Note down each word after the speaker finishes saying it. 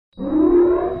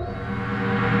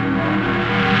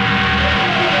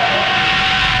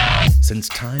Since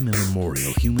time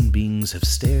immemorial, human beings have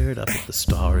stared up at the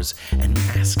stars and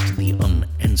asked the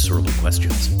unanswerable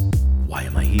questions. Why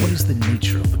am I here? What is the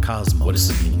nature of the cosmos? What is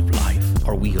the meaning of life?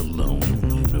 Are we alone in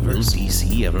the universe? Will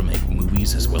DC ever make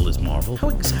movies as well as Marvel? How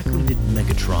exactly did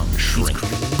Megatron shrink? Is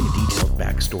creating a detailed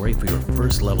backstory for your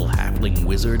first-level halfling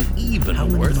wizard even How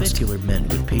many muscular men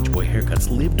with pageboy haircuts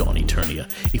lived on Eternia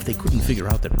if they couldn't figure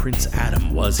out that Prince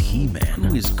Adam was He-Man?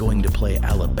 Who is going to play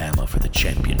Alabama for the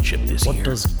championship this year? What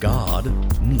does God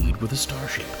need with a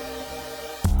starship?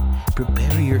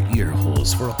 Prepare your ear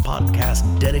holes for a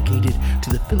podcast dedicated to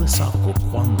the philosophical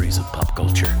quandaries of pop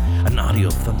culture. An audio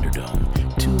thunderdome.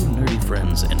 Two nerdy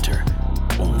friends enter.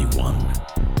 Only one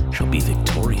shall be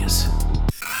victorious.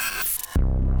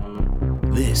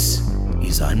 This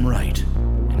is I'm Right,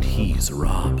 and he's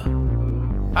Rob.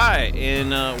 Hi,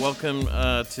 and welcome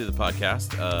to the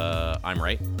podcast. I'm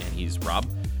Right, and he's Rob.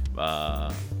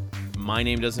 My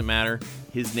name doesn't matter.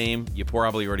 His name, you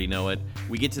probably already know it.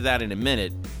 We get to that in a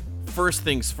minute. First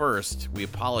things first, we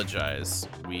apologize.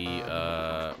 We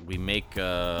make good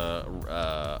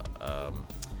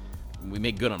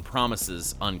on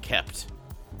promises unkept.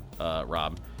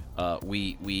 Rob,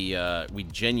 we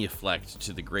genuflect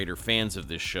to the greater fans of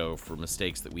this show for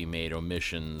mistakes that we made,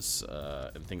 omissions,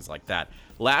 and things like that.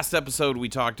 Last episode, we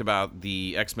talked about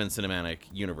the X-Men Cinematic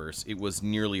Universe. It was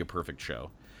nearly a perfect show.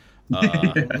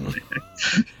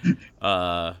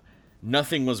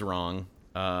 Nothing was wrong.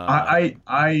 I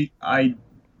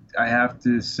have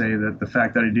to say that the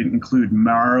fact that I didn't include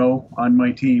Morrow on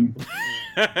my team.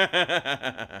 Well,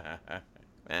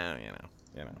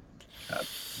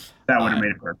 that would have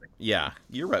made it perfect. Yeah,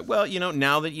 you're right. Well,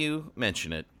 now that you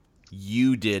mention it,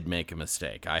 you did make a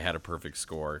mistake. I had a perfect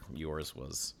score. Yours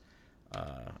was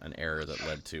an error that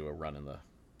led to a run in the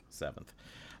 7th.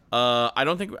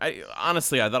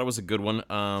 Honestly, I thought it was a good one.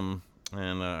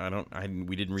 And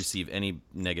we didn't receive any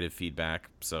negative feedback,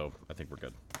 so I think we're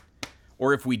good.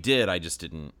 Or if we did, I just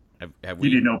didn't. You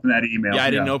didn't open that email. Yeah, I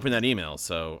didn't open that email,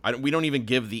 so we don't even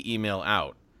give the email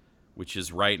out, which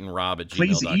is rightandrob@gmail.com.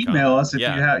 Please email us if you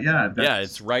have. Yeah,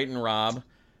 it's rightandrob.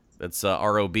 That's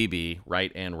ROBB,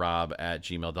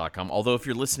 rightandrob@gmail.com. Although if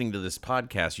you're listening to this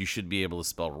podcast, you should be able to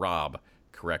spell Rob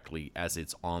correctly as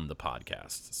it's on the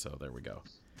podcast. So there we go.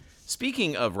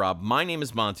 Speaking of Rob, my name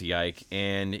is Monty Ike,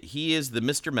 and he is the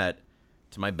Mr. Met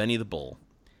to my Benny the Bull.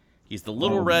 He's the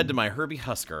Little Red to my Herbie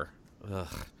Husker.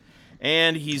 Ugh.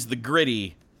 And he's the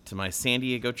Gritty to my San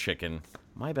Diego Chicken,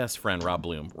 my best friend, Rob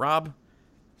Bloom. Rob,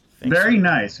 thanks. Very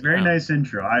nice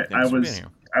intro. I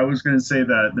was going to say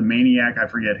the Maniac. I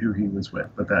forget who he was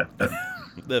with, but that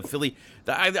the Philly.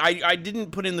 I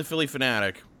didn't put in the Philly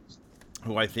Fanatic,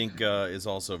 who I think is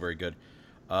also very good.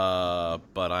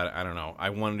 But I don't know. I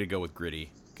wanted to go with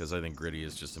Gritty because I think Gritty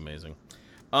is just amazing.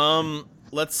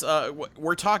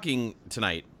 We're talking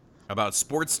tonight about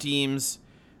sports teams,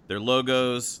 their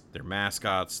logos, their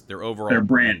mascots, their overall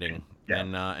branding. Yeah.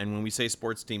 And when we say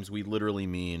sports teams, we literally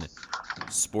mean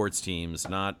sports teams,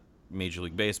 not Major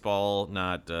League Baseball,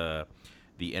 not the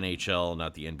NHL,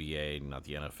 not the NBA, not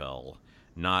the NFL,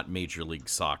 not Major League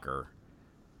Soccer.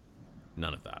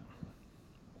 None of that.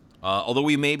 Although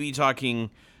we may be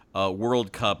talking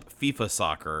World Cup FIFA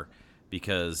soccer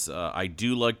because I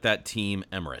do like that team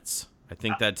Emirates. I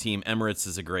think that team Emirates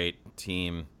is a great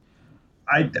team.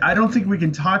 I don't think we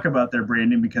can talk about their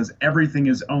branding because everything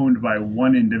is owned by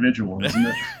one individual, isn't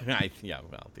it?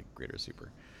 The greater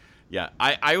super. Yeah,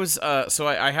 I was so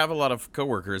I have a lot of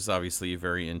coworkers, obviously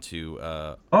very into.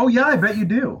 Oh yeah, I bet you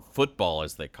do. Football,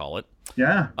 as they call it.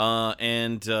 Yeah.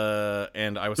 And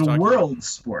I was the talking world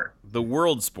sport. The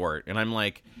world sport, and I'm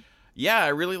like, yeah, I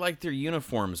really like their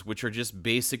uniforms, which are just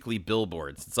basically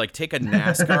billboards. It's like take a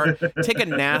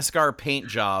NASCAR paint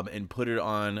job and put it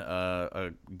on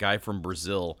a guy from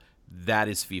Brazil. That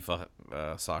is FIFA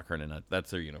soccer in a nut.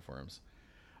 That's their uniforms.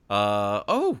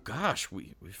 Oh gosh,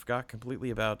 we forgot completely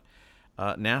about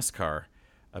NASCAR,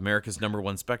 America's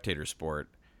 #1 spectator sport.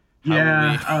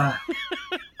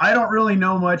 I don't really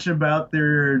know much about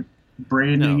their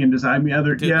branding and design. I mean,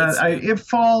 it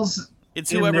falls. It's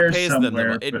whoever pays them.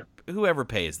 But whoever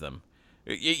pays them.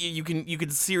 You can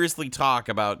seriously talk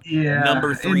about Yeah, number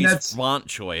and 3's font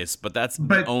choice, but that's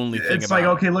the only thing it's about like, it.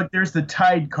 okay, look, there's the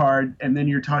Tide card, and then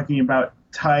you're talking about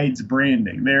Tide's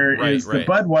branding. There is the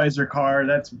Budweiser card,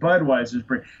 that's Budweiser's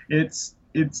brand. It's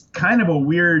kind of a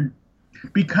weird,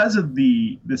 because of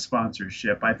the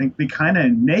sponsorship, I think they kind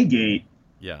of negate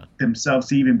themselves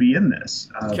to even be in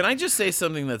this. Can I just say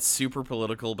something that's super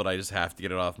political, but I just have to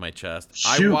get it off my chest?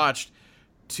 Shoot. I watched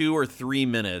 2 or 3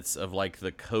 minutes of like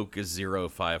the Coke Zero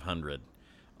 500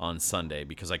 on Sunday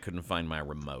because I couldn't find my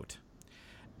remote.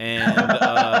 And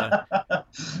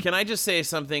Can I just say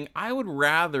something? I would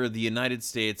rather the United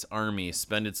States Army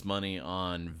spend its money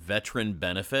on veteran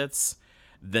benefits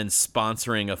than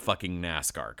sponsoring a fucking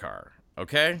NASCAR car.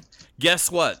 Okay?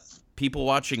 Guess what? People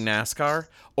watching NASCAR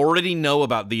already know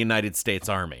about the United States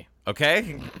Army.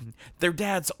 Okay? Their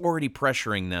dad's already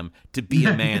pressuring them to be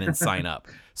a man and sign up.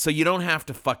 So you don't have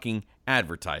to fucking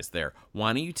advertise there.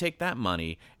 Why don't you take that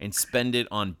money and spend it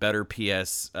on better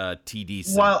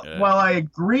TD? While I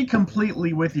agree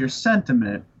completely with your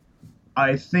sentiment,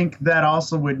 I think that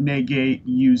also would negate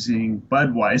using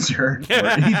Budweiser or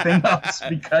anything else,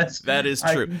 because that is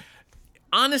true.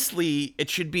 Honestly,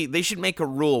 they should make a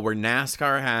rule where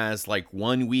NASCAR has like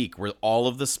 1 week where all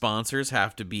of the sponsors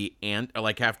have to be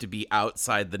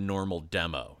outside the normal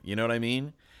demo. You know what I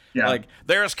mean? Yeah. Like,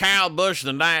 there's Kyle Busch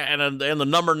in the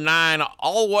number 9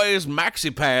 always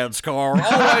maxi pads car,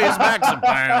 always maxi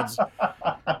pads.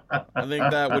 I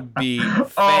think that would be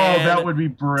that would be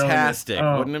brilliant. Fantastic,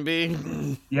 wouldn't it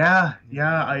be? Yeah.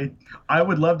 I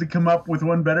would love to come up with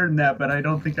one better than that, but I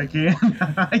don't think I can.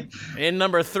 In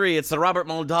number 3, it's the Robert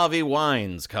Mondavi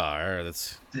Wines car. I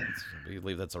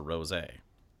believe that's a rosé.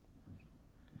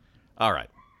 All right.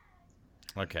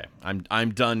 Okay.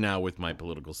 I'm done now with my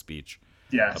political speech.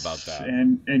 Yes, about that.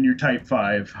 And your type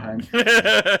 5.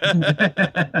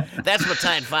 That's my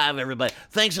type 5, everybody.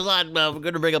 Thanks a lot. We're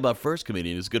going to bring up our first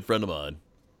comedian. He's a good friend of mine.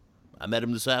 I met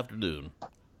him this afternoon.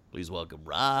 Please welcome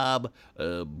Rob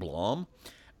Blom.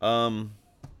 Anyway.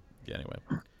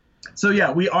 So, yeah,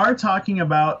 we are talking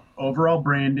about overall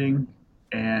branding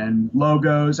and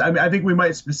logos. I think we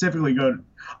might specifically go to,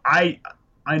 I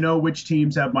know which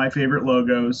teams have my favorite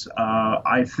logos.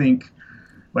 I think,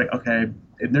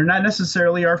 they're not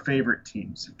necessarily our favorite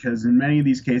teams, because in many of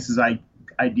these cases I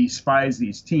despise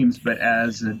these teams, but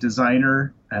as a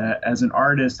designer, as an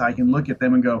artist, I can look at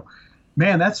them and go,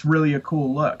 man, that's really a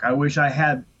cool look. I wish I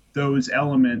had those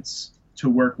elements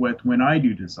to work with when I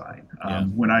do design.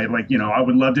 When I I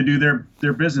would love to do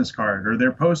their business card or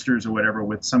their posters or whatever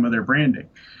with some of their branding.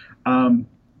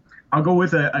 I'll go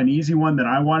with an easy one that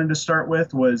I wanted to start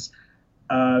with was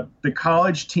the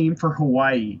college team for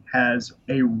Hawaii has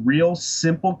a real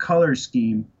simple color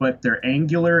scheme, but their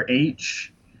angular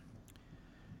H.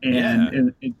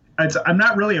 And I'm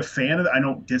not really a fan of it. I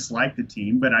don't dislike the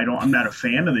team, but I'm not a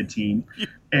fan of the team.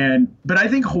 But I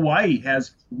think Hawaii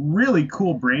has really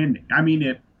cool branding. I mean,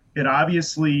 it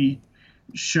obviously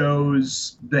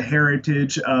shows the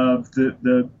heritage of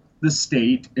the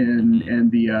state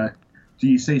and the. Do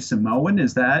you say Samoan?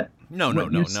 Is that? No. They're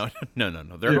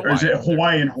Hawaiian. Is it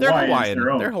Hawaiian? They're Hawaiian.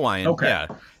 They're Hawaiian. Okay. Yeah.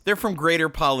 They're from Greater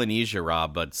Polynesia,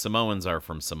 Rob, but Samoans are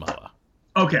from Samoa.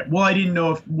 Okay. Well, I didn't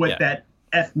know what that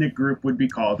ethnic group would be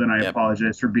called, and I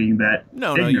apologize for being that.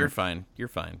 No, you're fine. You're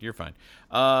fine.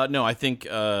 No, I think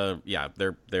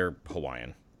they're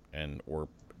Hawaiian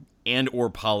or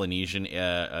Polynesian,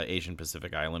 Asian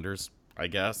Pacific Islanders, I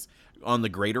guess. On the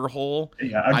greater whole,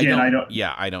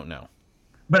 I don't know.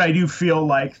 But I do feel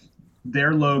like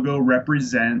their logo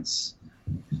represents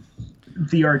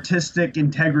the artistic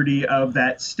integrity of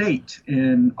that state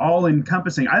in all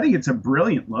encompassing. I think it's a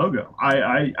brilliant logo.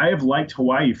 I have liked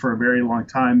Hawaii for a very long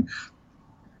time.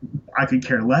 I could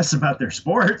care less about their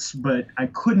sports, but I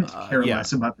couldn't care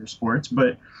less about their sports.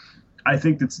 But I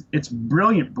think it's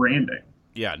brilliant branding.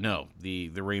 Yeah, no, the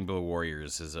Rainbow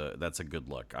Warriors that's a good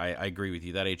look. I agree with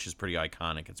you. That H is pretty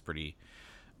iconic. It's pretty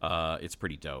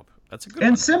dope. That's a good one.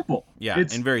 And simple. Yeah,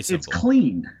 and very simple. It's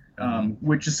clean,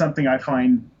 which is something I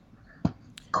find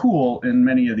cool in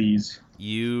many of these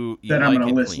you that I'm going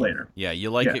to list clean. Later. Yeah, you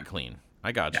like it clean.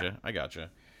 I gotcha.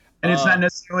 And it's not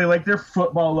necessarily like their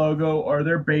football logo or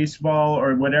their baseball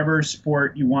or whatever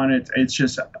sport you want it. It's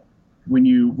just when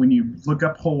you look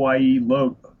up Hawaii's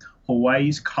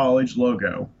college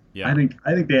logo. Yeah. I think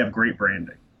they have great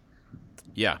branding.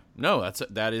 Yeah. No, that's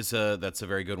a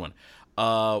very good one.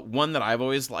 One that I've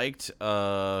always liked,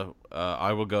 I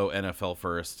will go NFL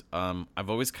first. I've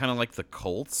always kind of liked the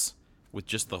Colts with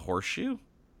just the horseshoe.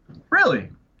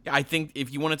 Really? Yeah, I think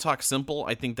if you want to talk simple,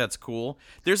 I think that's cool.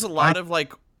 There's a lot of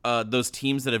those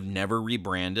teams that have never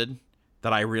rebranded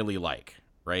that I really like,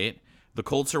 right? The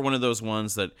Colts are one of those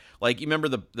ones that, you remember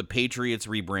the Patriots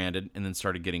rebranded and then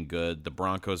started getting good. The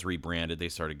Broncos rebranded, they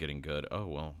started getting good. Oh,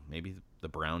 well, maybe the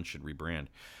Browns should rebrand.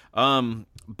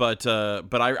 But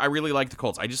I really like the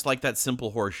Colts. I just like that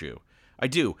simple horseshoe. I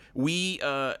do. We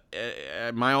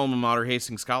at my alma mater,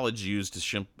 Hastings College, used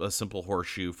a simple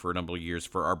horseshoe for a number of years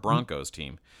for our Broncos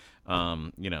team.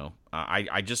 I've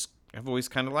always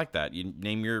kind of liked that. You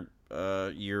name your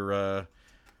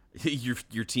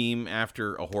team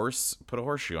after a horse, put a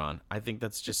horseshoe on. I think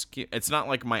that's just cute. It's not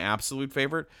like my absolute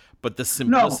favorite, but the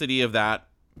simplicity of that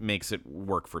makes it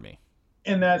work for me.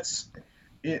 And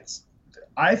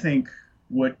I think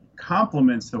what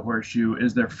complements the horseshoe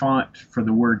is their font for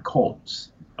the word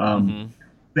Colts.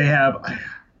 They have,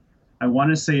 I want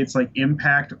to say it's like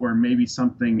Impact or maybe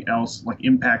something else, like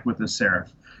Impact with a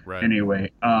serif. Right.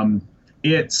 Anyway,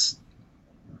 it's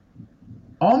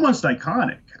almost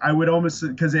iconic. I would almost,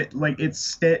 because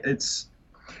it's.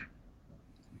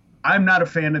 I'm not a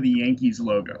fan of the Yankees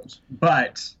logos,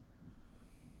 but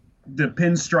the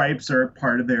pinstripes are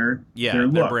part of their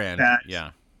look. Their brand.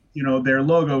 Their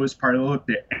logo is part of the look.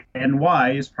 The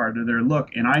NY is part of their look,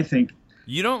 and I think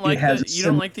you don't like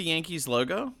the Yankees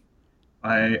logo.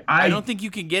 I don't think you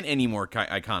can get any more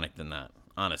iconic than that.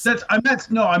 Honestly,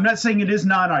 I'm not saying it is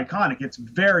not iconic. It's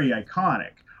very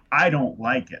iconic. I don't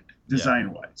like it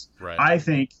design wise. Right.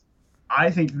 I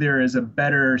think there is a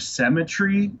better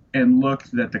symmetry and look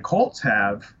that the Colts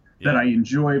have that I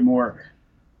enjoy more,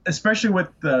 especially with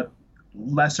the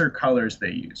lesser colors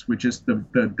they use, which is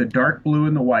the dark blue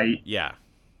and the white. Yeah.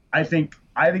 I think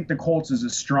the Colts is a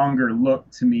stronger look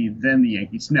to me than the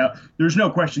Yankees. Now, there's no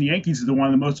question the Yankees is one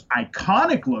of the most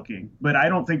iconic looking, but I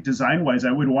don't think design-wise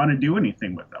I would want to do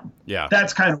anything with them. Yeah.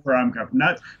 That's kind of where I'm coming.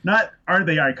 Not are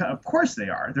they iconic? Of course they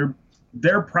are.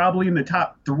 They're probably in the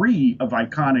top 3 of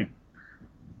iconic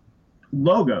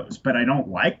logos, but I don't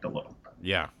like the logo.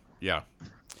 Yeah.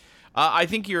 I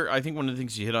think one of the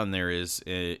things you hit on there is,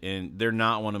 and they're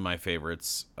not one of my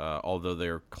favorites, although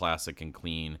they're classic and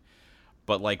clean.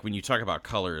 But like when you talk about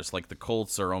colors, like the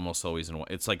Colts are almost always in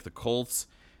white. It's like the Colts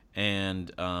and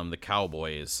the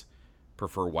Cowboys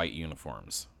prefer white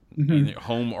uniforms. Either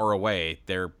home or away,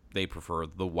 they prefer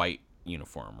the white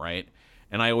uniform, right?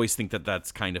 And I always think that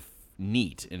that's kind of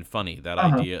neat and funny, that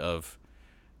idea of,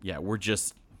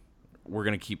 we're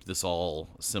going to keep this all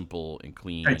simple and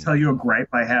clean. Can I tell you a gripe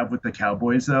I have with the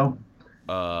Cowboys, though?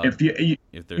 If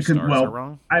their stars are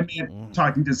wrong? I mean,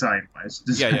 talking design-wise.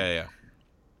 Yeah.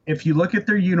 If you look at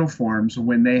their uniforms, I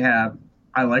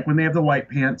like when they have the white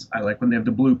pants. I like when they have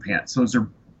the blue pants. Those are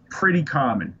pretty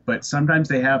common. But sometimes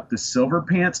they have the silver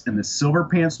pants, and the silver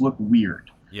pants look weird.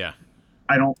 Yeah.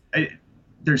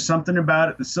 There's something about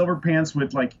it. The silver pants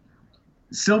with, like,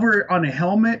 silver on a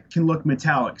helmet can look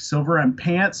metallic. Silver on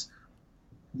pants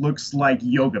looks like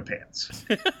yoga pants.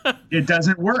 It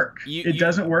doesn't work. It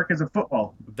doesn't work as a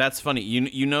football. That's funny.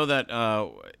 You know that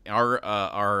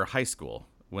our high school,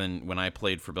 when I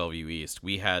played for Bellevue East,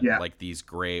 we had like these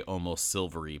gray, almost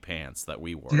silvery pants that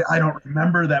we wore. Yeah, I don't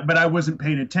remember that, but I wasn't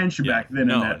paying attention back then.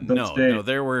 No.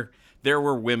 There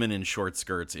were women in short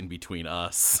skirts in between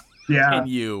us. Yeah, and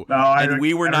you, and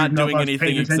we were not doing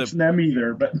anything except to them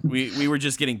either. But we were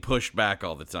just getting pushed back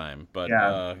all the time. But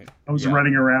I was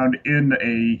running around in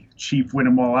a cheap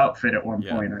Win-'em-all outfit at one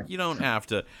point. You don't have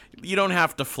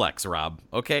to flex, Rob.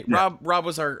 Okay, yeah. Rob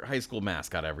was our high school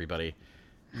mascot. Everybody,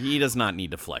 he does not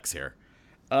need to flex here.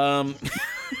 All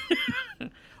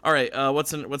right,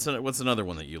 what's another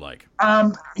one that you like?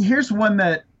 Here's one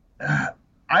that.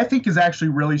 I think is actually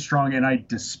really strong, and I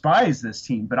despise this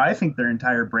team, but I think their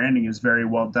entire branding is very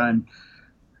well done,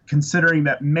 considering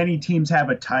that many teams have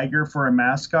a tiger for a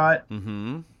mascot.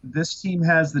 Mm-hmm. This team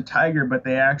has the tiger, but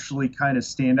they actually kind of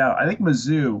stand out. I think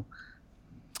Missouri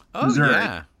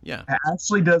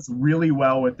actually does really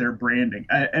well with their branding,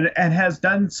 and has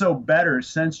done so better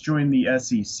since joining the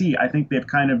SEC. I think they've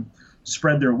kind of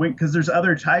spread their wing, because there's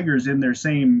other tigers in their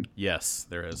same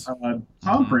there is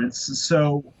conference,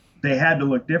 so they had to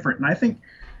look different. And I think,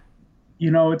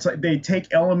 it's like they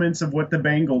take elements of what the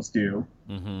Bengals do,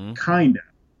 kind of.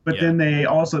 But then they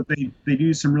also, they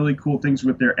do some really cool things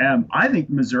with their M. I think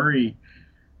Missouri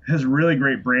has really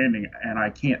great branding, and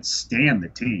I can't stand the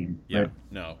team. Yeah,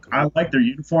 I like their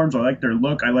uniforms. I like their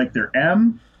look. I like their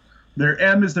M. Their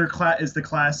M is is the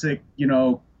classic,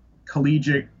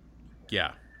 collegiate.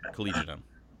 Yeah, collegiate M.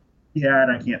 Yeah,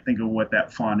 and I can't think of what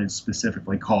that font is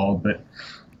specifically called, but...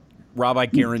 Rob, I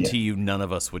guarantee you, none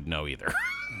of us would know either.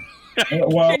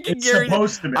 Well, it's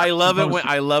supposed to be. I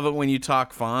love it when you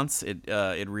talk fonts.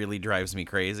 It really drives me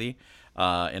crazy,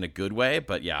 in a good way.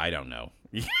 But yeah, I don't know.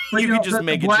 You can just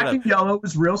make it. Black and yellow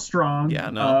is real strong. Yeah,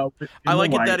 no. I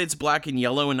like it that it's black and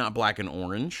yellow and not black and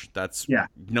orange. That's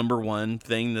number one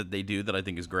thing that they do that I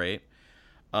think is great.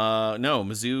 No,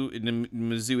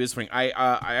 Mizzou is funny.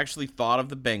 I actually thought of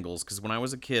the Bengals because when I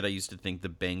was a kid, I used to think the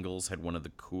Bengals had one of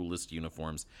the coolest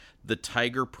uniforms. The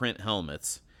tiger print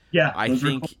helmets, I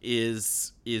think cool.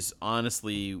 is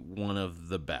honestly one of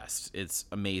the best. It's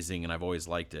amazing, and I've always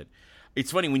liked it.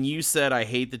 It's funny when you said I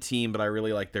hate the team, but I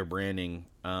really like their branding.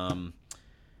 I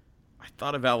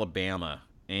thought of Alabama,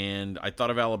 and I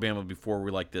thought of Alabama before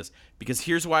we like this because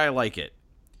here's why I like it.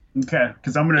 Okay,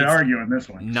 because I'm going to argue on this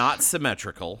one. Not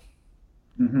symmetrical,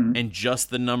 and just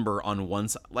the number on one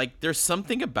side. Like, there's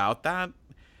something about that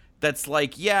that's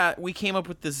like, yeah, we came up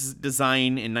with this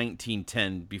design in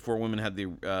 1910 before women had the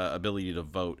ability to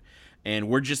vote, and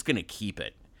we're just going to keep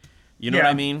it. You know what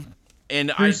I mean?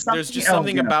 And there's just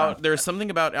something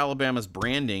about Alabama's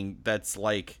branding that's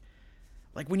like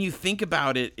when you think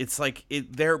about it, it's like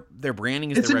their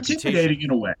branding is their reputation. It's intimidating in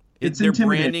a way. Their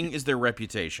branding is their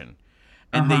reputation.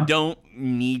 And they don't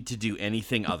need to do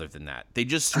anything other than that. They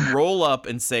just roll up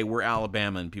and say, we're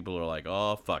Alabama, and people are like,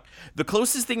 oh, fuck. The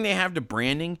closest thing they have to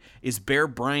branding is Bear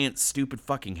Bryant's stupid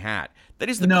fucking hat. That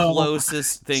is the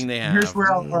closest thing they have. Here's where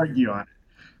I'll argue on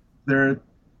it.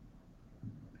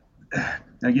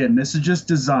 Again, this is just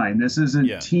design. This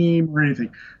isn't team or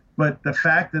anything. But the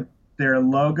fact that their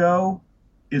logo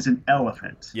is an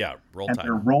elephant. Yeah, Roll and Tide.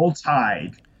 They're Roll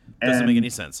Tide. Doesn't make any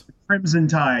sense. Crimson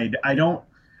Tide.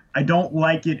 I don't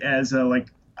like it as a, like,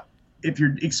 if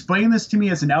you're explaining this to me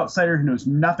as an outsider who knows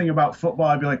nothing about football,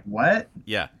 I'd be like, what?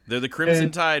 Yeah, they're the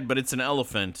Crimson Tide, but it's an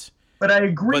elephant. But I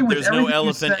agree with there's no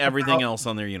elephant, everything else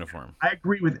on their uniform. I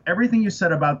agree with everything you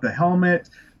said about the helmet,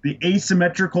 the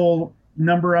asymmetrical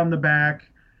number on the back,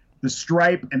 the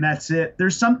stripe, and that's it.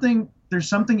 There's something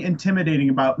intimidating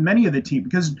about many of the teams,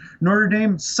 because Notre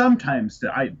Dame sometimes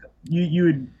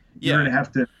you're gonna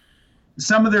have to,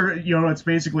 some of their, it's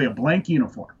basically a blank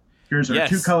uniform. Here's our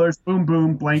two colors, boom,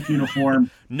 boom, blank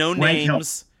uniform. No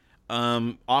names.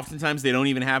 Oftentimes they don't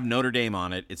even have Notre Dame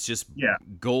on it. It's just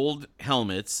gold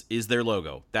helmets is their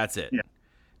logo. That's it. Yeah.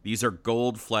 These are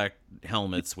gold fleck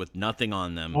helmets with nothing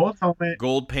on them. Gold helmet.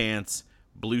 Gold pants,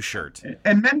 blue shirt.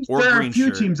 And then there are a few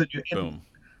teams that do. Boom.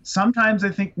 Sometimes I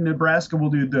think Nebraska will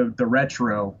do the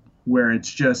retro, where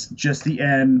it's just the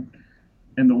N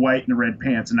and the white and the red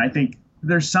pants. And I think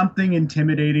there's something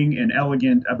intimidating and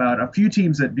elegant about a few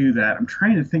teams that do that. I'm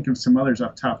trying to think of some others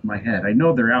off the top of my head. I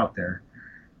know they're out there.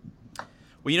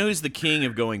 Well, you know who's the king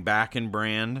of going back in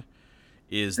brand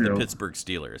is the Pittsburgh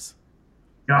Steelers.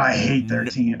 God, I hate their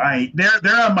team.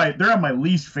 They're on my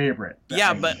least favorite.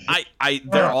 Yeah, but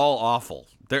they're all awful.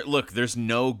 There's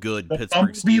no good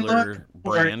Pittsburgh Steeler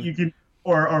brand.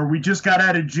 Or we just got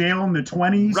out of jail in the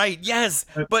 20s. Right, yes.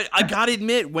 But I gotta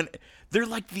admit, when they're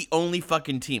like the only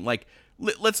fucking team, like,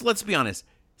 let's be honest.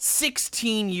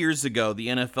 16 years ago, the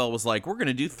NFL was like, we're going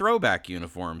to do throwback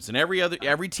uniforms. And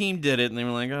every team did it. And they were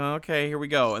like, oh, okay, here we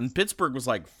go. And Pittsburgh was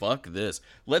like, fuck this.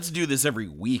 Let's do this every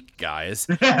week, guys.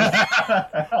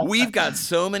 We've got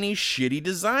so many shitty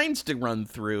designs to run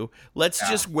through. Let's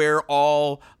just wear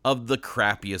all of the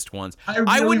crappiest ones.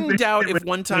 I wouldn't doubt if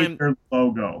one time their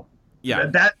logo. Yeah.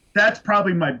 That's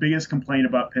probably my biggest complaint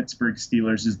about Pittsburgh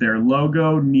Steelers is their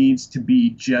logo needs to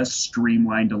be just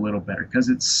streamlined a little better, because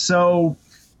it's so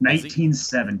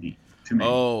 1970 to me.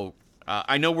 Oh,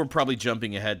 I know we're probably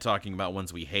jumping ahead talking about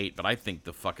ones we hate, but I think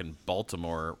the fucking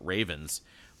Baltimore Ravens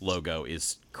logo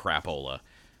is crapola.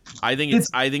 I think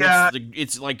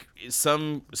it's like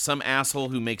some asshole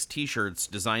who makes T-shirts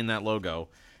designed that logo.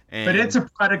 But it's a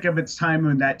product of its time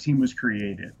when that team was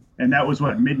created, and that was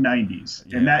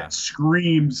mid-90s, and that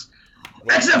screams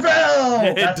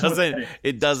XFL.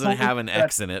 It doesn't have an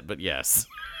X in it, but yes.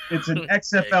 It's an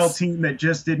XFL team that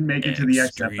just didn't make it to the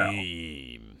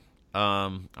XFL.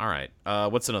 All right.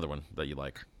 What's another one that you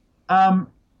like?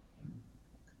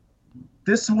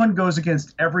 This one goes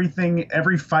against every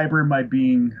fiber in my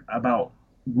being about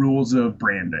rules of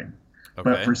branding. Okay.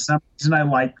 But for some reason,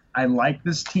 I like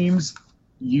this team's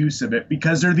use of it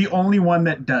because they're the only one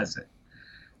that does it.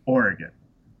 Oregon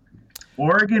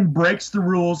breaks the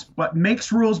rules, but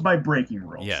makes rules by breaking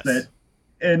rules. Yes.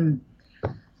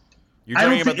 You're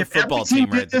talking about the football team,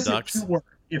 right? The Ducks.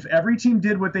 If every team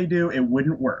did what they do, it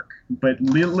wouldn't work. But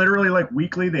literally, like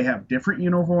weekly, they have different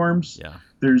uniforms. Yeah.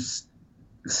 There's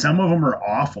some of them are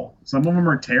awful. Some of them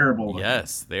are terrible.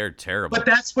 Yes, they're terrible. But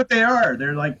that's what they are.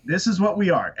 They're like, this is what we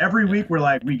are. Every week, we're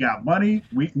like, we got money.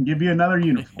 We can give you another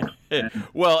uniform.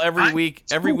 Well, every week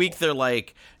they're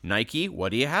like, Nike,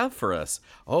 what do you have for us?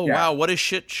 Oh, wow, what a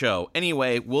shit show.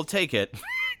 Anyway, we'll take it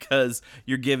because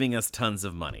you're giving us tons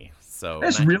of money. So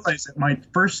I just realized that my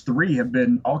first three have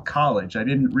been all college. I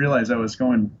didn't realize I was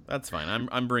going. That's fine.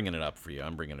 I'm bringing it up for you.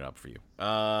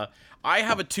 I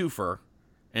have a twofer,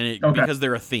 and because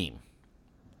they're a theme.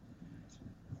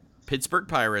 Pittsburgh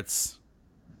Pirates,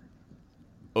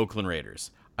 Oakland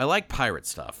Raiders. I like pirate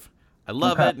stuff. I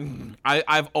love it.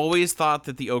 I've always thought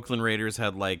that the Oakland Raiders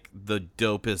had like the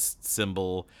dopest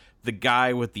symbol. The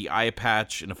guy with the eye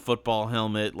patch and a football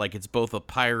helmet, like it's both a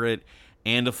pirate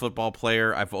and a football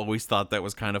player. I've always thought that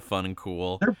was kind of fun and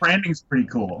cool. Their branding's pretty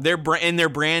cool. Their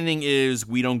branding is,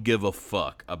 we don't give a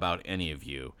fuck about any of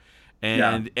you.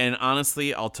 And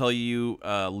honestly, I'll tell you,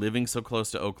 living so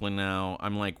close to Oakland now,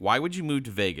 I'm like, why would you move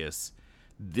to Vegas?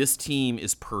 This team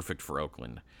is perfect for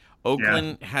Oakland.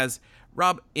 Oakland has...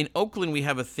 Rob, in Oakland, we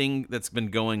have a thing that's been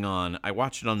going on. I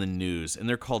watched it on the news, and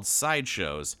they're called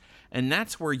sideshows. And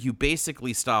that's where you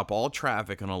basically stop all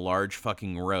traffic on a large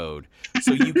fucking road.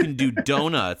 So you can do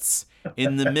donuts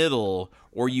in the middle,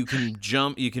 or you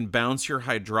can bounce your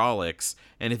hydraulics.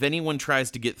 And if anyone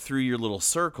tries to get through your little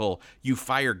circle, you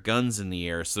fire guns in the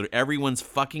air. So everyone's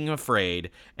fucking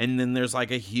afraid. And then there's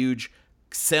like a huge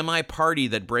semi-party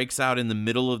that breaks out in the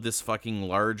middle of this fucking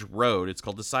large road. It's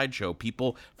called a sideshow.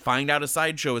 People find out a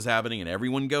sideshow is happening and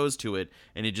everyone goes to it,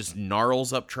 and it just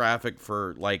gnarls up traffic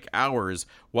for like hours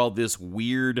while this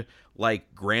weird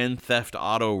like Grand Theft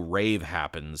Auto rave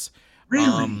happens.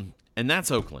 Really? And that's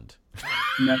Oakland.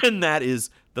 No. And that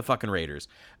is the fucking Raiders.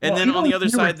 And then on the other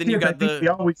side, then you got we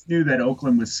always knew that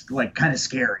Oakland was like kind of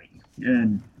scary.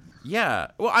 And yeah.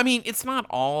 Well, I mean, it's not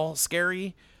all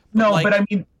scary. But I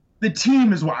mean, the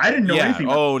team is I didn't know anything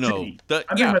about oh the no. city.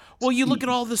 Well, you look at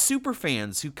all the super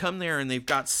fans who come there and they've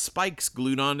got spikes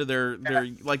glued onto their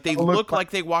like they look like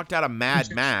they walked out of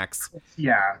Mad Max.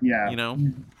 Yeah. You know?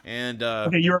 And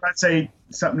okay, you were about to say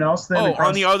something else then?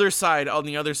 On the other side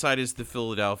is the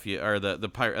Philadelphia or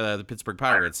the Pittsburgh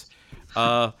Pirates.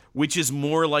 Which is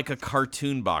more like a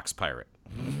cartoon box pirate.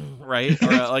 Right?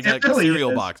 Or like a really cereal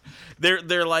is. box.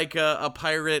 They're like a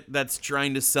pirate that's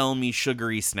trying to sell me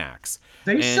sugary snacks.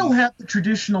 They still have the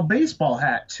traditional baseball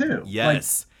hat too.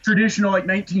 Yes. Like, traditional like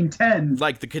 1910.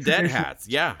 Like the cadet hats.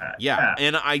 Yeah.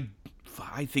 And I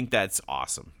think that's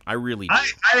awesome. I really do.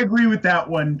 I agree with that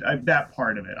one, that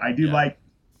part of it. I do like,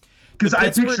 because I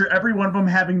picture every one of them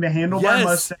having the handlebar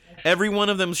mustache. Every one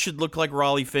of them should look like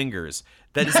Raleigh Fingers.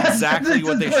 That is exactly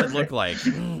what they should look like.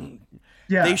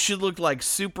 Yeah. They should look like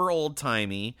super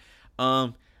old-timey.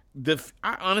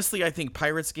 Honestly, I think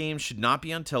Pirates games should not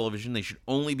be on television. They should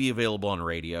only be available on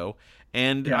radio.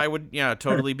 And I would,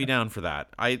 totally be down for that.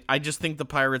 I just think the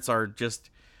Pirates are just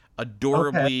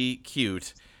adorably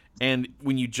cute. And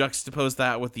when you juxtapose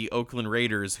that with the Oakland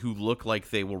Raiders, who look like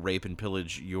they will rape and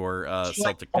pillage your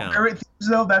Celtic town. Pirate things,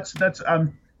 though, that's I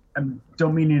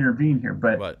don't mean to intervene here,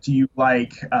 but do you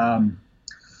like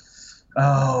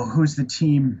who's the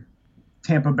team?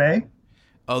 Tampa Bay?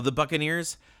 Oh, the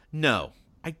Buccaneers? No.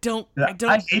 I don't.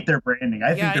 I hate their branding.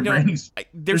 I think their branding's...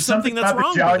 There's something that's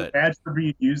wrong Jolly with it. Badger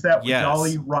being used that way.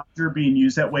 Jolly Roger being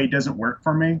used that way doesn't work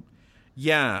for me.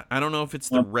 Yeah, I don't know if it's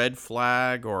the red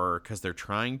flag or because they're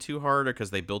trying too hard or because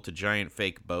they built a giant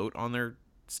fake boat on their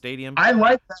stadium. I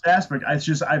like that aspect. It's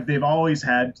just they've always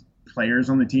had players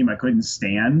on the team I couldn't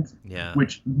stand,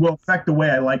 which will affect the way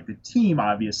I like the team,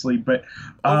 obviously. But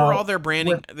overall, their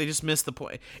branding, they just missed the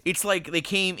point. It's like they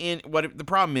came in. What the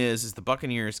problem is the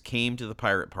Buccaneers came to the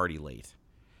pirate party late,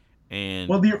 and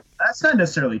that's not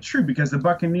necessarily true because the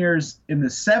Buccaneers in the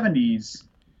 '70s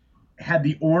had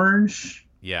the orange.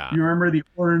 Yeah, you remember the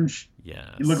orange? Yes,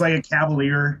 you look like a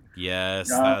Cavalier. Yes,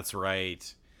 that's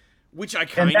right. Which I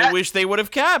kind of wish they would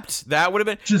have kept. That would have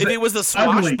been if it was the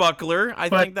swashbuckler. I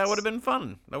think that would have been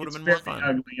fun. That would have been more fun.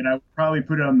 Ugly, and I would probably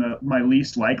put it on my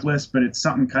least like list. But it's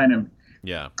something kind of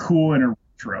cool in a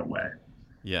retro way.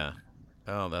 Yeah.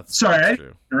 Oh, that's sorry. That's I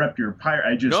true. Interrupt your pirate.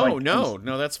 I just no.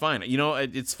 That's fine. You know,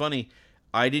 it's funny.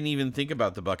 I didn't even think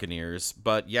about the Buccaneers,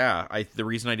 but the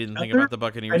reason I didn't think about the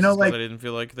Buccaneers is because I didn't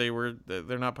feel like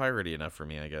they're not piratey enough for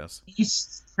me, I guess.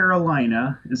 East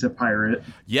Carolina is a pirate.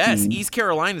 Yes, team. East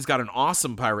Carolina's got an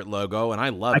awesome pirate logo, and I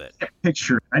love it. I can't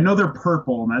picture it. I know they're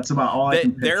purple, and that's about all I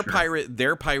can picture.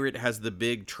 Their pirate has the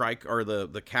big or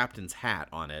the captain's hat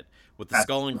on it with the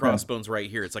skull and crossbones right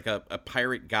here. It's like a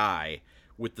pirate guy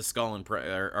with the skull and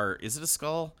or is it a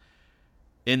skull?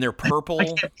 And they're purple. I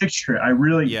can't picture it. I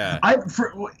really. Yeah.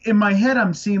 In my head,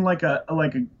 I'm seeing like a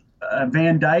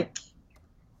Van Dyke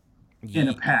in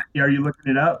a pack. Are you looking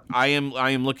it up? I am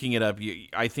looking it up.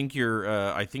 I think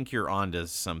you're onto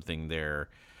something there.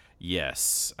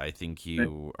 Yes, I think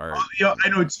you are. I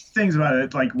know 2 things about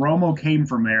it. Like Romo came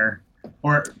from there,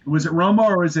 or was it Romo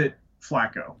or was it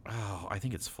Flacco? Oh, I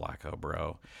think it's Flacco,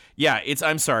 bro. Yeah,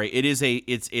 I'm sorry. It is a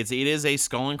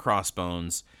skull and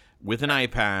crossbones with an eye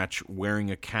patch,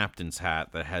 wearing a captain's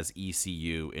hat that has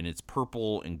ECU, and it's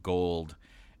purple and gold,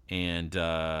 and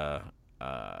I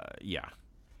remember.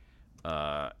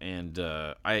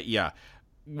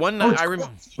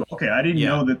 Okay, I didn't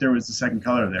know that there was a second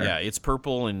color there. Yeah, it's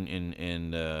purple and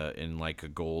in like a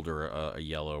gold or a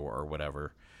yellow or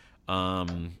whatever,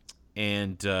 one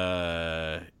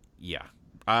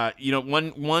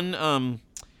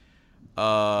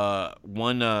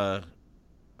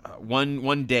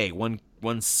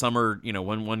summer,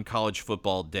 one college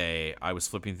football day, I was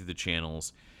flipping through the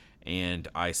channels, and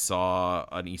I saw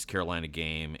an East Carolina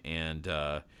game, and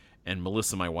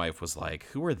Melissa, my wife, was like,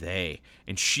 "Who are they?"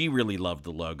 And she really loved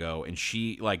the logo, and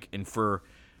she for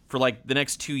the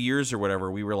next 2 years or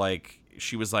whatever, we were like,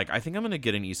 she was like, "I think I'm gonna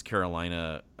get an East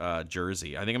Carolina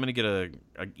jersey. I think I'm gonna get a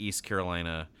East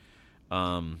Carolina."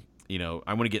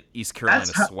 I want to get East Carolina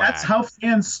swag. That's how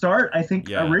fans start. I think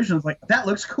originally, like, that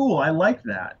looks cool. I like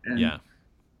that.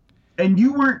 And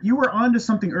you were onto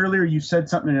something earlier. You said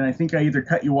something, and I think I either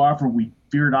cut you off or we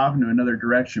veered off into another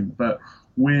direction. But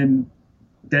when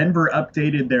Denver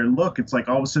updated their look, it's like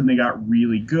all of a sudden they got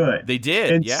really good. They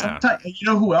did, and sometimes, you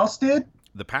know who else did?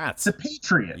 The Pats. The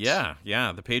Patriots. Yeah.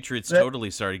 The Patriots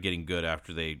totally started getting good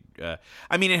after they...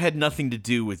 it had nothing to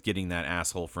do with getting that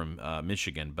asshole from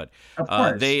Michigan, but of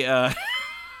course. They...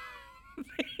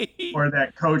 or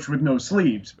that coach with no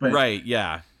sleeves. But right,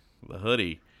 yeah. The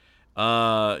hoodie.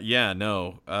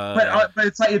 No. But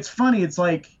it's funny. It's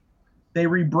like they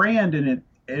rebrand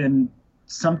and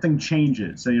something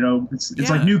changes. So, it's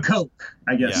like New Coke,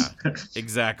 I guess. Yeah,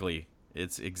 exactly.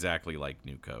 It's exactly like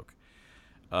New Coke.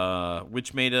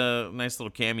 Which made a nice little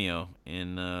cameo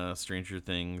in Stranger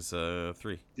Things 3.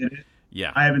 Did it?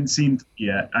 Yeah. I haven't seen it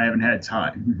yet. I haven't had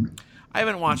time. I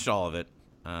haven't watched all of it.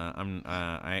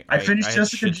 I finished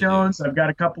Jessica Jones. I've got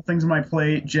a couple things on my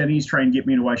plate. Jenny's trying to get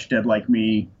me to watch Dead Like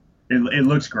Me. It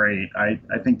looks great. I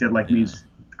think Dead Like Me's...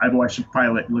 I've watched the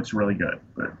pilot. It looks really good.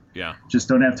 But just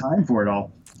don't have time for it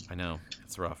all. I know.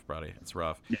 It's rough, buddy. It's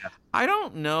rough. Yeah. I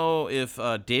don't know if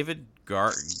David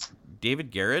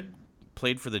Garrett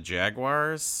played for the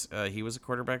Jaguars. He was a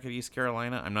quarterback at East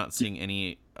Carolina. I'm not seeing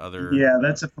any other... Yeah,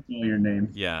 that's a familiar name.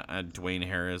 Yeah, Dwayne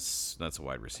Harris. That's a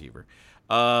wide receiver.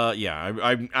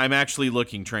 I'm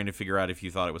actually trying to figure out if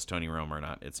you thought it was Tony Romo or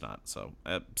not. It's not. So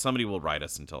somebody will write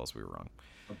us and tell us we were wrong.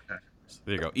 Okay. So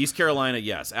there you go. East Carolina,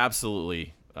 yes,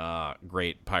 absolutely.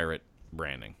 Great pirate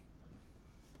branding.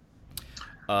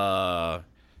 More?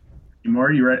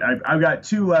 You ready? I've got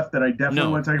two left that I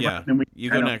definitely want to talk about. Then you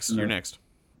go next. You're next.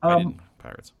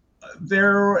 Pirates.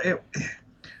 There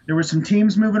were some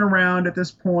teams moving around at this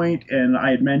point, and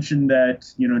I had mentioned that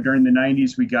during the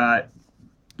 90s we got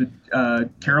the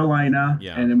Carolina,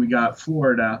 and then we got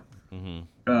Florida,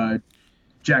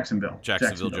 Jacksonville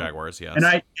Jaguars, yes. And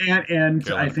I think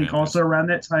Panthers. also around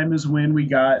that time is when we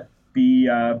got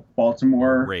the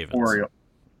Baltimore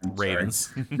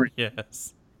Ravens.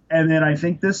 Yes. And then I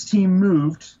think this team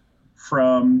moved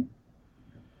from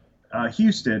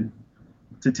Houston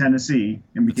to Tennessee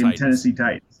and became Tennessee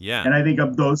Titans. Yeah. And I think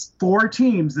of those four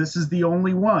teams, this is the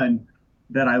only one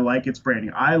that I like its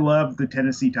branding. I love the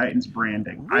Tennessee Titans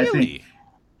branding. Really? I think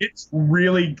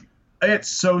it's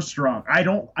so strong.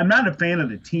 I'm not a fan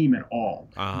of the team at all,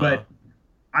 but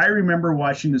I remember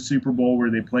watching the Super Bowl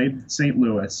where they played St.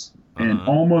 Louis and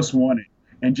almost won it,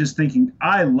 and just thinking,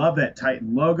 I love that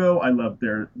Titan logo. I love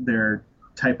their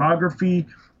typography.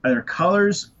 Their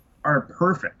colors are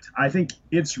perfect. I think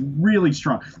it's really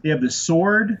strong. They have the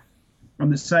sword on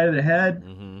the side of the head.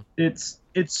 It's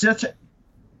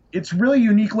really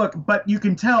unique look, but you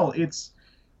can tell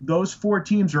those four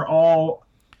teams are all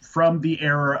from the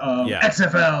era of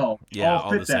XFL. Yeah,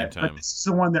 all fit that. But this is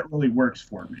the one that really works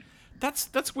for me.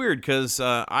 That's weird because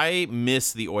I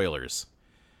miss the Oilers.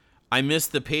 I miss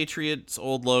the Patriots'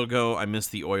 old logo. I miss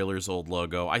the Oilers' old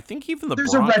logo. I think even the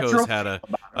Broncos had a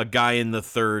guy in the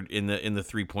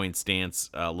 3-point stance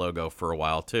logo for a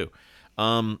while too.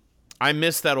 I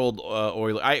miss that old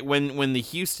Oilers. When the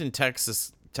Houston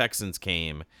Texans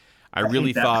came, I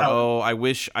really thought,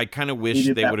 I kind of wish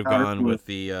they would have gone with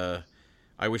the.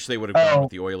 I wish they would have gone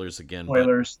with the Oilers again.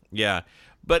 Oilers. But, yeah,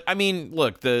 but I mean,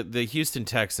 look, the Houston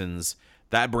Texans.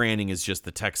 That branding is just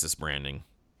the Texas branding.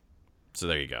 So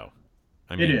there you go.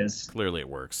 I mean, it is. Clearly, it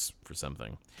works for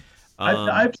something.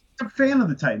 I'm a fan of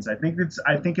the Titans. I think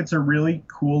it's a really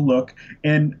cool look.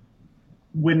 And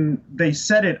when they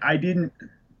said it, I didn't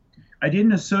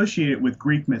associate it with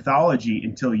Greek mythology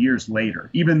until years later.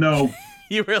 Even though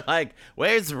you were like,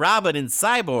 "Where's Robin and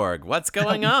Cyborg? What's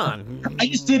going on?" I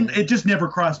just didn't. It just never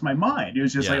crossed my mind. It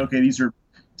was just like, okay, these are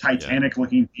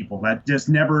Titanic-looking people. That just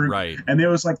never. Right. And it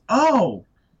was like, oh,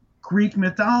 Greek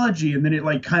mythology, and then it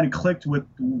like kind of clicked with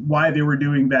why they were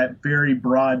doing that very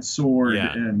broad sword.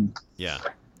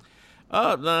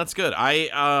 Oh, no, that's good.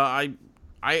 I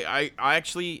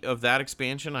actually, of that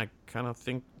expansion, I kind of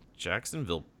think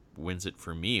Jacksonville wins it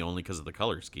for me only because of the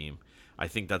color scheme. I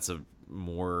think that's a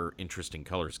more interesting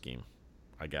color scheme,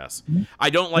 I guess. I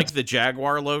don't like the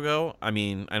Jaguar logo. I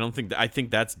mean, I think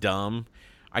that's dumb.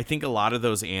 I think a lot of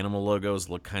those animal logos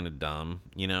look kind of dumb,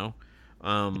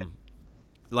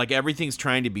 like everything's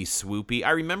trying to be swoopy.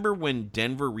 I remember when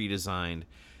Denver redesigned,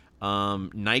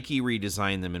 Nike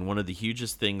redesigned them, and one of the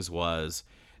hugest things was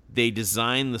they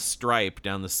designed the stripe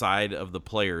down the side of the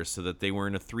players so that they were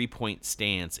in a 3-point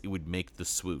stance. It would make the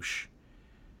swoosh.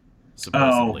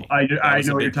 Supposedly. Oh, I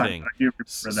know what you're talking about. I do remember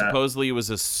that. Supposedly it was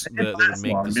that would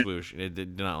make the swoosh. It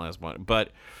did not last long,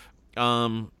 but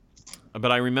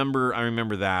I remember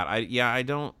that.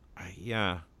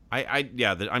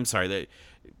 I'm sorry that.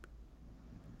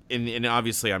 And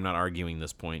obviously, I'm not arguing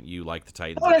this point. You like the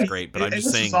Titans, that's great. But I'm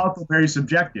just saying, it's also very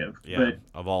subjective. Yeah, but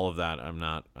of all of that, I'm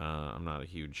not a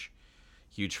huge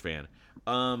fan.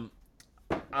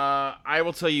 I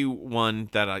will tell you one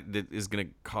that is going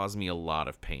to cause me a lot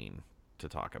of pain to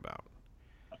talk about.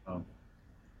 Oh.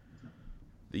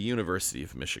 The University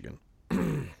of Michigan.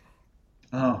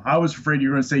 Oh, I was afraid you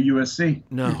were going to say USC.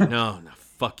 No,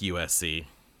 fuck USC.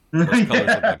 Those colors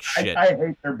look like shit. I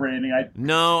hate their branding.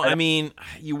 I mean,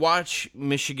 you watch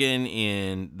Michigan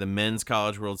in the Men's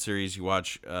College World Series. You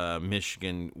watch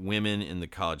Michigan women in the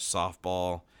college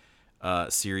softball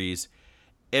series.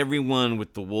 Everyone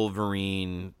with the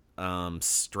Wolverine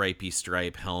stripy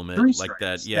stripe helmet like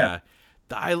that. Yeah.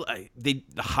 The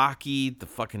hockey, the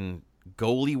fucking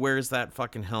goalie wears that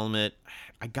fucking helmet.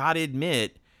 I got to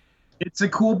admit, it's a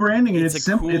cool branding, and it's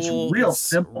simple. Cool, it's real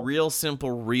simple. Real simple,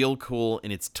 real cool,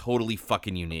 and it's totally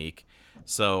fucking unique.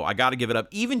 So I got to give it up.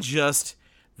 Even just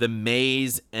the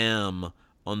Maze M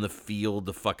on the field,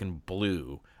 the fucking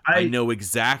blue. I know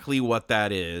exactly what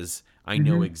that is. I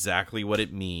know exactly what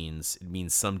it means. It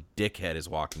means some dickhead is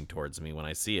walking towards me when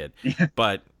I see it.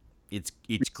 But it's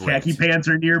great. Khaki pants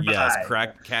are nearby. Yes,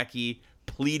 khaki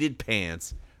pleated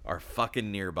pants are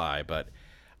fucking nearby. But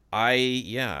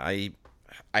I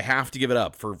have to give it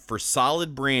up for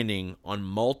solid branding on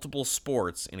multiple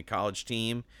sports in a college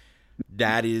team.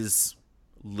 That is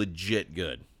legit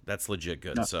good. That's legit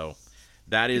good. No. So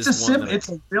that is it's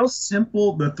a real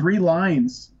simple. The 3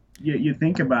 lines. You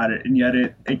think about it, and yet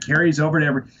it carries over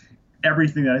to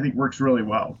everything that I think works really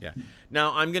well. Yeah.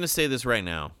 Now I'm going to say this right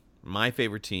now. My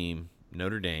favorite team,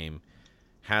 Notre Dame,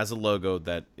 has a logo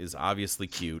that is obviously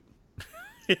cute.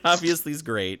 It obviously is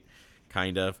great,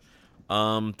 kind of.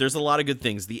 There's a lot of good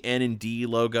things. The N and D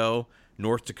logo,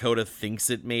 North Dakota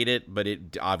thinks it made it, but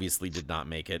it obviously did not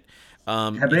make it.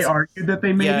 Have they argued that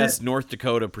they made it? Yes, North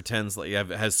Dakota pretends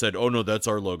has said, "Oh no, that's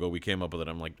our logo. We came up with it."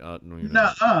 I'm like, "No,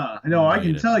 no, I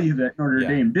can tell you that Notre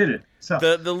Dame did it." So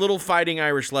the little fighting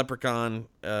Irish leprechaun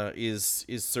is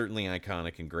certainly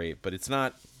iconic and great, but it's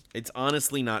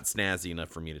honestly not snazzy enough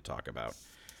for me to talk about.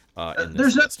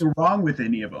 There's nothing wrong with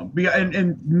any of them,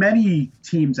 and many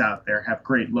teams out there have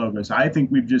great logos. I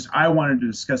think I wanted to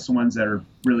discuss the ones that are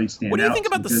really standing out. What do you think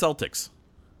about the Celtics?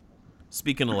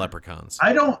 Speaking of leprechauns,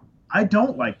 I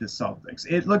don't like the Celtics.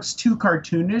 It looks too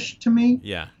cartoonish to me.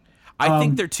 Yeah, I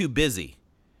think they're too busy.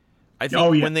 I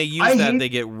think when they use they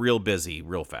get real busy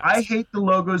real fast. I hate the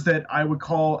logos that I would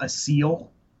call a seal.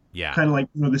 Yeah. Kind of like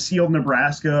the seal of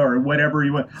Nebraska or whatever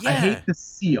you want. Yeah. I hate the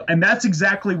seal. And that's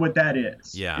exactly what that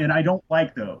is. Yeah. And I don't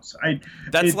like those.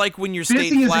 That's like when your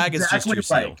state flag is just your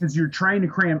seal. Because you're trying to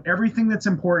cram everything that's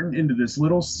important into this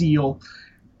little seal,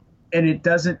 and it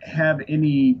doesn't have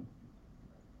any,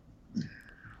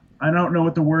 I don't know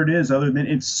what the word is other than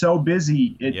it's so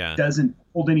busy it doesn't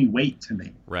hold any weight to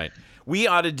me. Right. We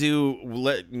ought to do a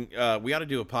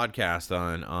podcast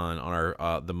on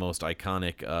our the most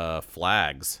iconic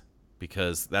flags,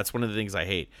 because that's one of the things I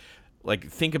hate. Like,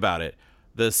 think about it.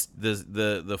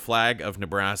 The flag of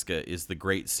Nebraska is the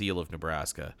Great Seal of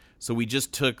Nebraska. So we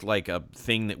just took like a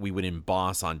thing that we would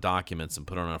emboss on documents and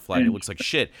put on a flag. It looks like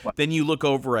shit. Then you look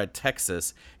over at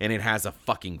Texas and it has a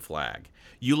fucking flag.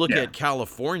 You look at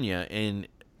California and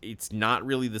it's not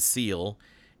really the seal.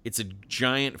 It's a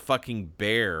giant fucking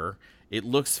bear. It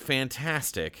looks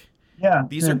fantastic. Yeah.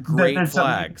 These are great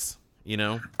flags, you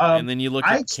know? And then you look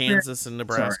at Kansas and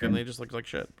Nebraska and they just look like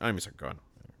shit. I'm sorry, go on.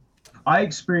 I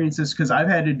experienced this because I've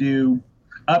had to do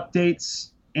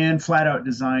updates and flat out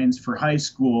designs for high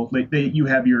school. Like you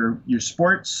have your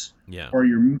sports or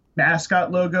your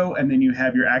mascot logo, and then you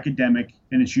have your academic,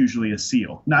 and it's usually a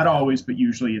seal. Not always, but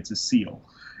usually it's a seal.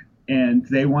 And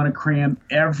they want to cram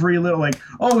every little, like,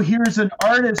 oh, here's an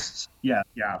artist. Yeah.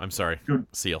 I'm sorry. Good.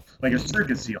 Seal. Like a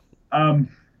circus seal.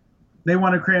 They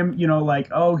want to cram, like,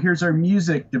 oh, here's our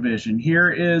music division. Here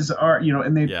is our,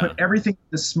 and they put everything in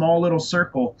this small little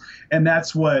circle. And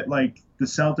that's what, like, the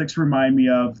Celtics remind me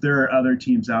of. There are other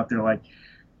teams out there like.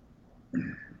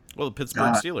 Well, the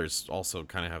Pittsburgh Steelers also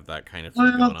kind of have that kind of thing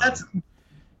going on.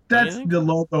 That's the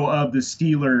logo of the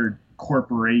Steeler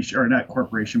Corporation, or not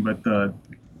corporation, but the.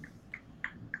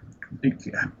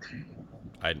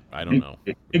 I don't know.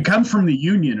 It comes from the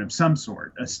union of some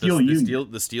sort, a steel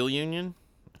union. The steel union?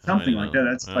 Something like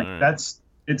that.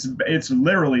 It's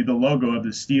literally the logo of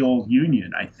the steel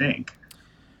union, I think.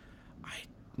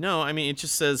 No, I mean, it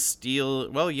just says steel.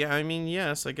 Well, yeah, I mean,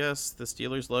 yes, I guess the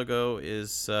Steelers logo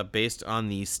is based on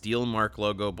the steel mark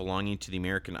logo belonging to the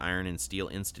American Iron and Steel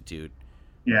Institute.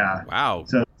 Yeah. Wow.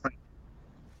 So,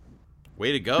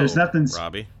 way to go, there's nothing,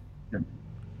 Robbie.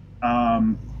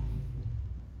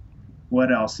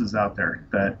 What else is out there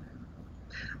that?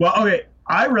 Well, okay,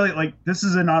 I really like. This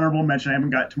is an honorable mention. I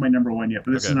haven't got to my number one yet,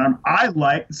 but this is I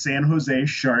like the San Jose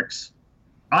Sharks.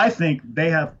 I think they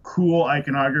have cool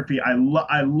iconography. I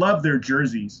love their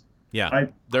jerseys. Yeah,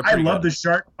 I love the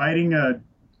shark fighting a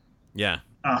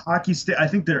hockey stick. I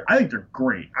think they're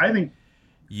great. I think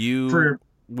you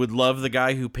would love the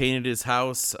guy who painted his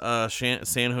house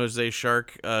San Jose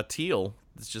Shark teal.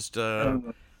 It's just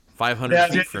 500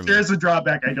 feet from me. There's a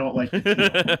drawback. I don't like it.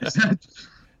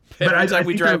 But every time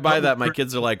we drive by that, my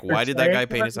kids are like, "Why did that guy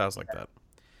paint his house like that?"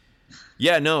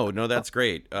 Yeah, no, that's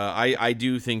great. I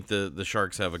do think the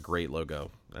Sharks have a great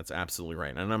logo. That's absolutely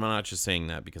right, and I'm not just saying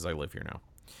that because I live here now.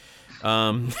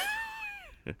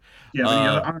 Any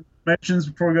other mentions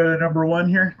before we go to number one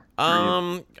here?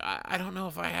 I don't know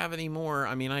if I have any more.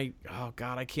 I mean, I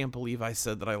can't believe I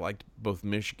said that I liked both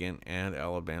Michigan and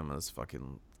Alabama's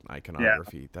fucking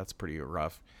iconography. Yeah. That's pretty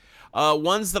rough.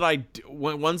 Ones that I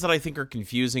think are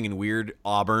confusing and weird.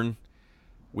 Auburn,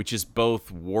 which is both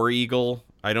War Eagle.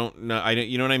 I don't know.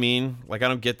 You know what I mean? Like, I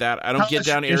don't get that. I don't get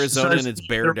down Arizona and it's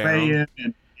bear down.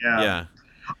 Yeah.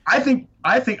 I think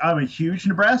I'm a huge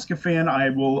Nebraska fan. I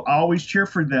will always cheer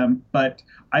for them, but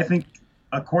I think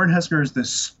a Cornhusker is the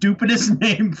stupidest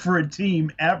name for a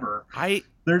team ever.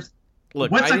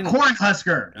 What's a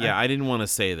Cornhusker? Yeah, I didn't want to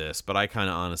say this, but I kind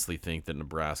of honestly think that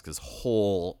Nebraska's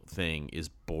whole thing is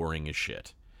boring as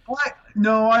shit.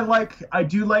 I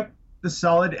do like the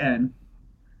solid N.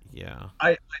 Yeah.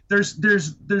 There's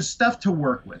stuff to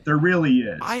work with. There really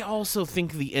is. I also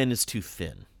think the N is too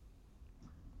thin.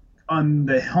 On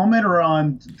the helmet or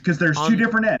because there's two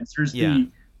different ends. There's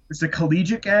the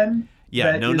collegiate N.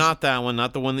 Yeah, not that one,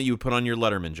 not the one that you put on your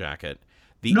Letterman jacket.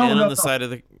 The N on the side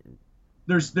of the.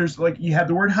 There's like you have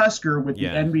the word Husker with the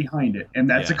N behind it, and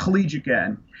that's a collegiate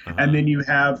N, and then you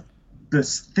have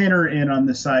this thinner N on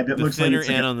the side that looks like thinner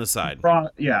N on the side.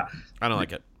 Yeah, I don't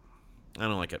like it. I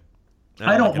don't like it.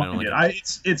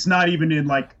 It's not even in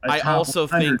like. I also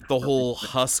think the whole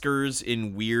Huskers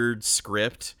in weird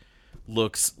script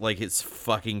looks like it's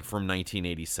fucking from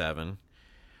 1987.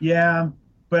 Yeah,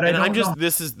 but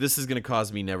this is going to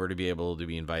cause me never to be able to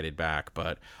be invited back,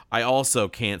 but I also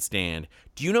can't stand.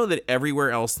 Do you know that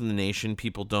everywhere else in the nation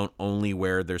people don't only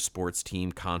wear their sports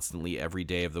team constantly every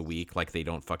day of the week, like they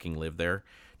don't fucking live there?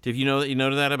 Did you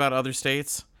know that about other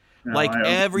states? No,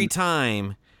 every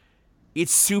time.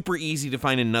 It's super easy to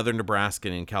find another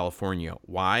Nebraskan in California.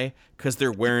 Why? Because they're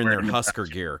wearing their Husker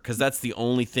gear. Because that's the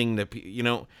only thing that,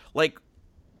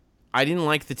 I didn't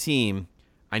like the team.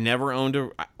 I never owned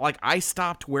I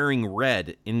stopped wearing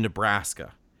red in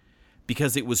Nebraska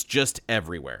because it was just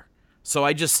everywhere. So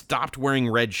I just stopped wearing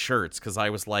red shirts because I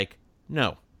was like,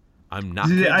 no, I'm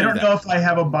not. I don't know if I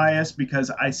have a bias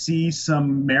because I see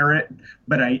some merit,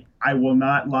 but I will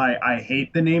not lie. I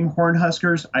hate the name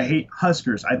Cornhuskers. I hate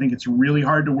Huskers. I think it's really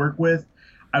hard to work with.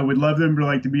 I would love them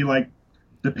to be like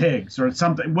the pigs or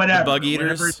something, whatever. The bug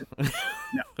eaters.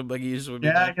 No. The bug eaters would be.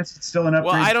 Yeah, I guess it's still an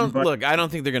upgrade. Well, I don't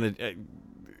think they're gonna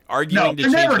arguing to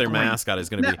change their mascot is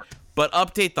gonna be. But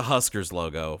update the Huskers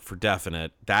logo for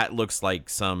definite. That looks like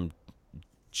some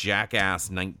jackass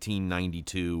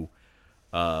 1992.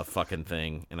 Fucking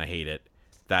thing, and I hate it.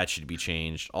 That should be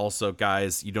changed. Also,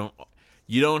 guys, you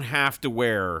don't have to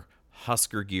wear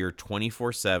Husker gear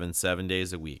 24/7, 7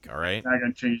 days a week. All right. Not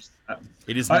gonna change that.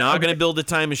 It is not gonna build a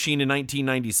time machine in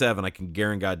 1997. I can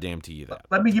guarantee you that.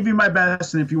 Let me give you my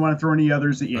best, and if you want to throw any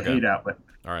others that you hate out, but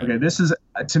all right. Okay, this is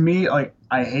to me like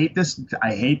I hate this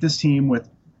team with.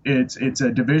 It's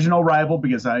a divisional rival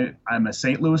because I'm a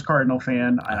St. Louis Cardinal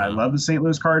fan and I love the St.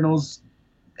 Louis Cardinals.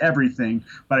 Everything,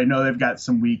 but I know they've got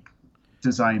some weak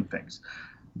design things.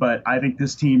 But I think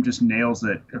this team just nails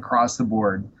it across the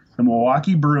board. The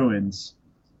Milwaukee Brewers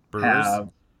have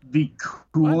the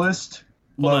coolest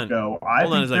logo. I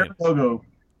think their logo.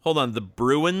 Hold on, the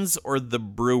Bruins or the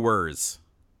Brewers?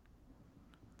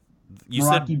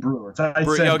 Milwaukee Brewers. I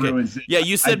said Bruins. Yeah,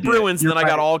 you said Bruins, and then I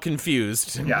got all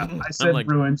confused. Yeah, I said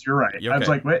Bruins. You're right. Okay. I was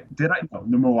like, wait, did I? No,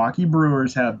 the Milwaukee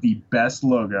Brewers have the best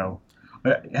logo.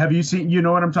 Have you seen? You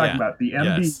know what I'm talking about? The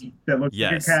MD that looks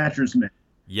like a catcher's mitt.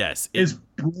 Yes, is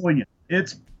brilliant.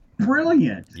 It's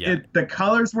brilliant. Yeah. The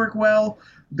colors work well.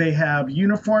 They have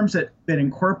uniforms that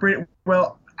incorporate.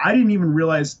 Well, I didn't even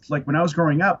realize, like, when I was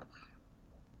growing up,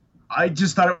 I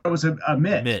just thought it was a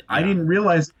MIT. Yeah. I didn't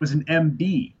realize it was an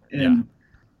MB. And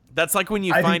that's like when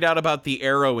you find out about the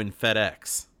arrow in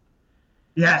FedEx.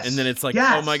 Yes. And then it's like,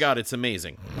 oh my God, it's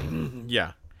amazing.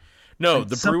 Yeah. No,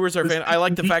 the Brewers are fan. I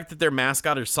like the fact that their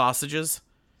mascot are sausages.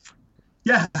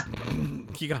 Yeah.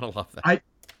 You gotta love that.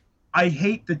 I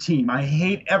hate the team. I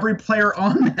hate every player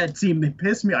on that team. They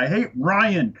piss me. I hate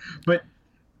Ryan, but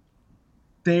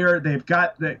they've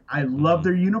got the. I love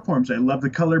their uniforms. I love the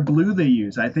color blue they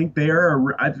use. I think they're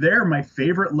my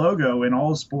favorite logo in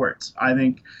all sports.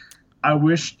 I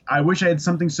wish I had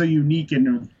something so unique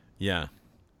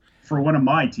for one of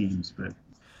my teams, but.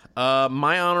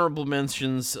 My honorable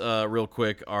mentions, real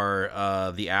quick,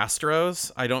 are the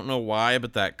Astros. I don't know why,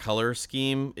 but that color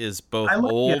scheme is both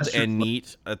old and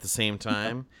neat at the same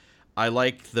time. I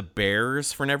like the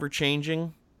Bears for never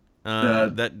changing.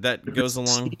 That goes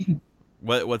along.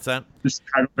 What's that? The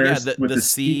Chicago Bears the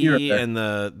C and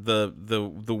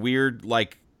the weird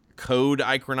like code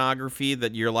iconography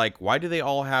that you're like, why do they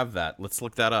all have that? Let's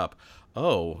look that up.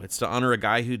 Oh, it's to honor a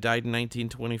guy who died in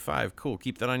 1925. Cool.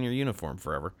 Keep that on your uniform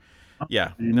forever.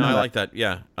 Yeah. No, I like that.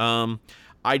 Yeah. I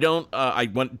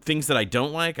want things that I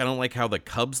don't like. I don't like how the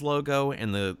Cubs logo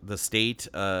and the state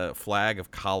flag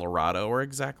of Colorado are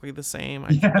exactly the same. I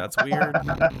think that's weird.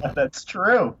 That's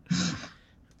true.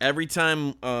 Every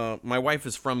time my wife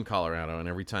is from Colorado, and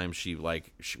every time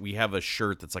we have a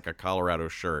shirt that's like a Colorado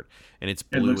shirt, and it's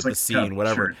blue with the C and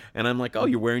whatever. Shirt. And I'm like, oh,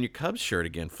 you're wearing your Cubs shirt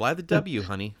again. Fly the W,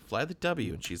 honey. Fly the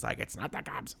W. And she's like, it's not the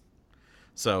Cubs.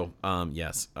 So,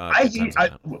 yes.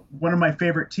 One of my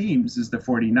favorite teams is the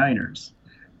 49ers,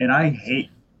 and I hate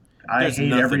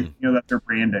everything about their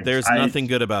branding. There's nothing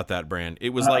good about that brand. It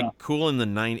was like cool in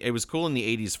the It was cool in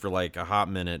the 80s for like a hot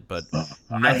minute, but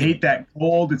I hate that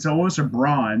gold. It's almost a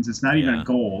bronze. It's not even a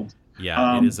gold.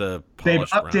 Yeah, it is a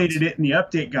polished They've updated bronze. it, and the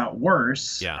update got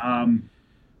worse. Yeah.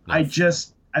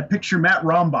 I picture Matt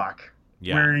Rombach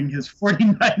wearing his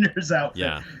 49ers outfit.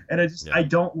 Yeah. And I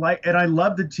don't like, and I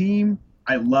love the team.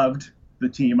 I loved the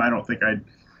team. I don't think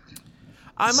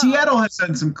Seattle has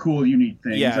done some cool, unique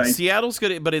things. Yeah, Seattle's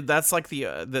good, but that's like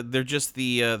they're just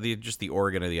the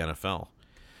Oregon of the NFL.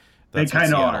 That's they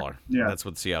kind of are. Yeah, that's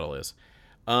what Seattle is.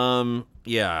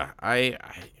 Yeah,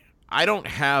 I don't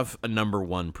have a number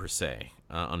one per se,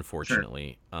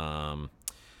 unfortunately. Sure.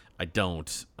 I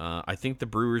don't. I think the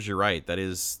Brewers. You're right. That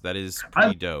is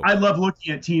pretty dope. I love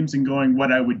looking at teams and going,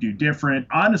 what I would do different.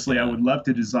 Honestly, I would love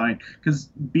to design, because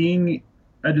being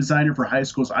a designer for high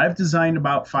schools, I've designed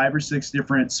about 5 or 6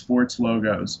 different sports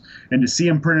logos, and to see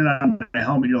them printed on my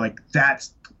helmet, you're like,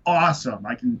 that's awesome.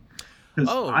 I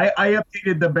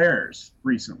updated the Bears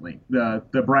recently,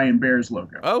 the Brian Bears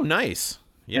logo. Oh, nice.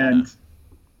 Yeah. And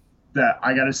that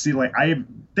I got to see, like,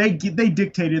 they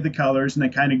dictated the colors, and they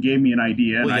kind of gave me an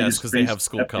idea. Well, yes, because they have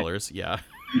school colors. Yeah.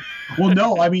 Well,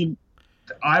 no, I mean,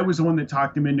 I was the one that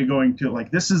talked them into going to,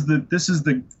 like, this is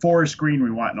the forest green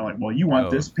we want. And I'm like, well, you want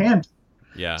this Pantone.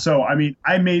 Yeah. So, I mean,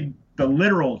 I made the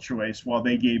literal choice while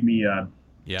they gave me a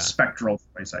spectral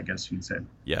choice, I guess you'd say.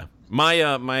 Yeah. My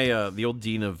the old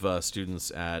dean of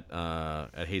students at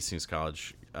Hastings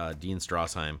College, Dean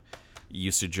Strassheim,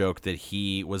 used to joke that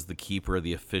he was the keeper of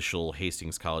the official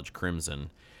Hastings College Crimson,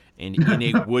 and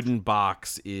in a wooden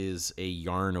box is a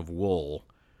yarn of wool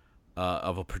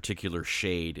of a particular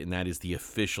shade, and that is the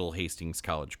official Hastings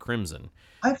College Crimson.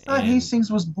 I thought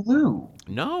Hastings was blue.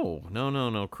 No.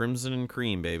 Crimson and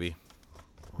cream, baby.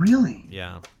 Really?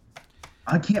 Yeah.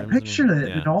 I can't picture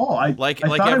that at all. Like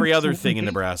every other thing in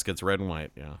Nebraska, it's red and white.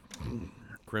 Yeah.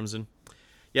 Crimson.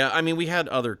 Yeah, I mean, we had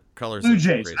other colors. Blue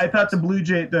Jays. I thought the Blue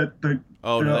Jay, the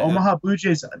Omaha Blue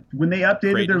Jays, when they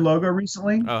updated their logo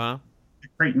recently, the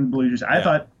Creighton Blue Jays, I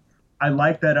thought I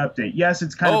liked that update. Yes,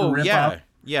 it's kind of a rip-off.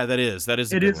 Yeah, that is.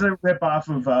 It is a rip-off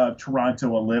of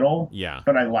Toronto a little. Yeah.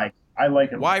 But I like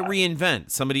it. Why reinvent?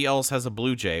 Somebody else has a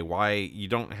Blue Jay. Why you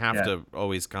don't have to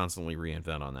always constantly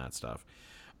reinvent on that stuff.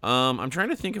 I'm trying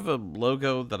to think of a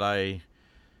logo that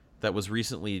was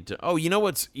recently. You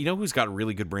know who's got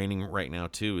really good branding right now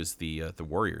too is the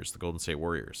Warriors, the Golden State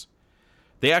Warriors.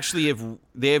 They actually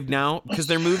have now, because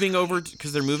they're moving over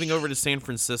to San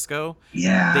Francisco.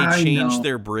 Yeah, they changed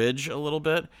their bridge a little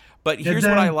bit. But here's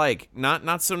what I like: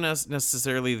 not so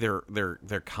necessarily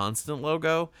their constant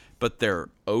logo, but their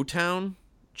O-Town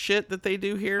shit that they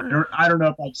do here. I don't know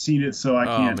if I've seen it, so I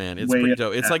can't. Oh man, it's pretty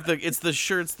dope. It's like the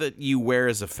shirts that you wear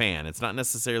as a fan. It's not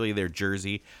necessarily their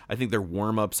jersey. I think their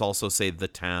warm-ups also say the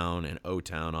town and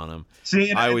O-Town on them.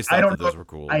 See, I always thought that those were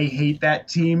cool. I hate that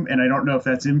team, and I don't know if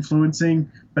that's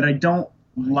influencing, but I don't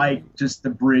like just the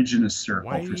bridge in a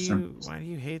circle for some reason. Why do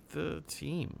you hate the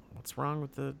team? What's wrong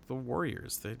with the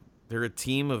Warriors? They're a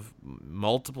team of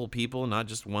multiple people, not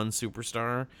just one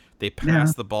superstar. They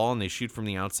pass the ball and they shoot from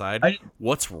the outside.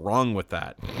 What's wrong with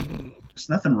that? There's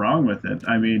nothing wrong with it.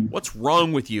 I mean, what's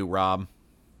wrong with you, Rob?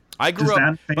 I grew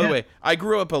up, by the way, I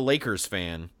grew up a Lakers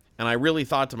fan, and I really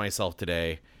thought to myself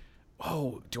today,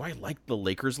 oh, do I like the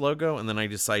Lakers logo? And then I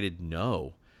decided,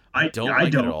 no. I don't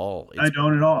like it at all. It's I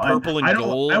don't at all. Purple and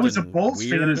gold. I was a Bulls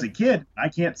fan as a kid. I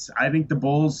think the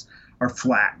Bulls are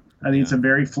flat. I think it's a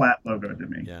very flat logo to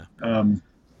me. Yeah.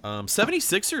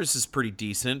 76ers is pretty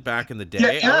decent back in the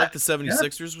day. I like the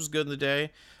 76ers was good in the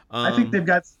day. I think they've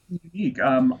got something unique.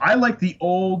 I like the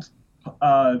old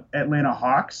Atlanta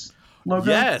Hawks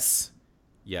logo. Yes.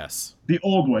 The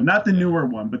old one, not the newer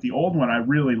one, but the old one I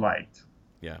really liked.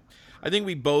 Yeah. I think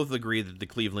we both agree that the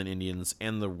Cleveland Indians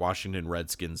and the Washington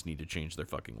Redskins need to change their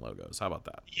fucking logos. How about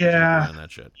that? Yeah. On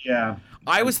that shit. Yeah.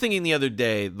 I was thinking the other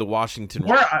day, the Washington...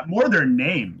 More their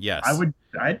name. Yes.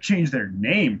 I'd change their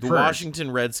name The first. Washington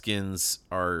Redskins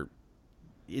are...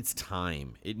 It's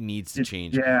time. It needs to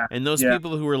change. Yeah. And those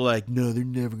people who are like, no, they're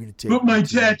never going to take Put my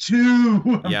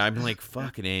tattoo! Yeah, I'm like,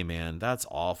 fucking A, man. That's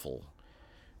awful.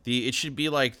 It should be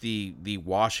like the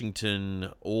Washington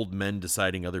old men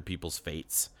deciding other people's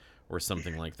fates. Or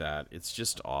something like that. It's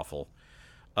just awful.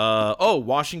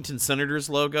 Washington Senators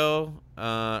logo,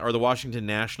 or the Washington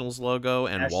Nationals logo,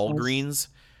 and Walgreens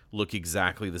look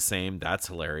exactly the same. That's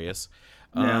hilarious.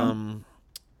 Yeah.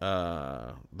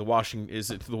 The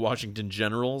Washington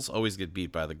Generals always get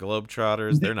beat by the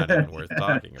Globetrotters. They're not even worth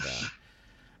talking about.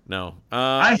 No.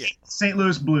 I hate St.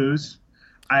 Louis Blues.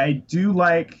 I do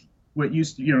like what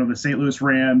used to, the St. Louis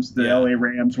Rams, the LA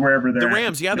Rams, wherever they're The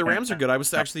Rams, the Rams are good. I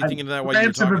was actually thinking of that while you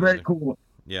were talking. The Rams are very cool.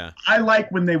 Yeah. I like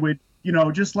when they would,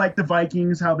 just like the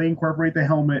Vikings, how they incorporate the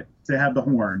helmet to have the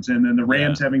horns, and then the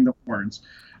Rams having the horns.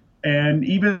 And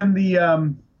even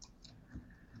the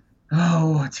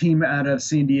team out of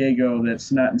San Diego that's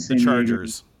not in San Diego.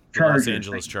 Chargers. The Los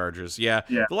Angeles Chargers. Yeah.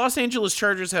 The Los Angeles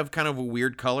Chargers have kind of a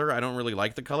weird color. I don't really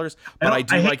like the colors, but I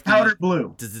do like powder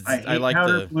blue. I like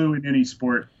powder blue in any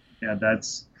sport. Yeah,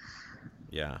 that's...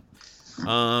 Yeah.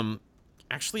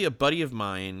 Actually, a buddy of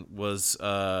mine was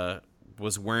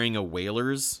wearing a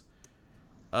Whalers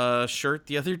shirt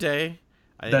the other day.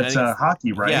 That's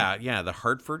hockey, right? Yeah. The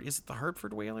Hartford. Is it the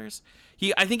Hartford Whalers?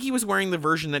 I think he was wearing the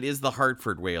version that is the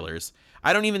Hartford Whalers.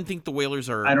 I don't even think the Whalers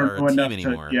are a team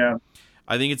anymore.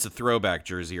 I think it's a throwback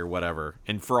jersey or whatever.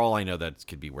 And for all I know, that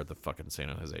could be where the fucking San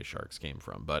Jose Sharks came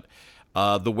from. But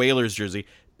the Whalers jersey...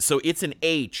 So it's an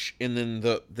H, and then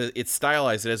it's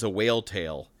stylized. It has a whale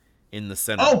tail in the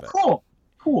center of it.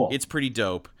 Cool. It's pretty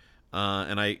dope.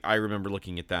 And I remember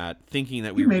looking at that, thinking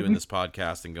that we were doing this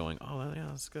podcast and going, oh, yeah,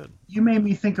 that's good. You made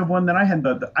me think of one that I had.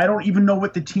 I don't even know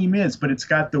what the team is, but it's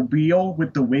got the wheel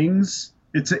with the wings.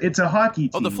 It's a hockey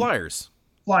team. Oh, the Flyers.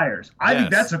 I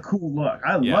think that's a cool look.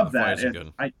 I love that. Flyers are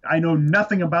good. I know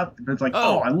nothing about it, but it's like,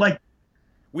 I like it.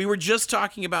 We were just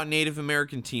talking about Native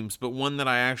American teams, but one that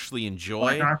I actually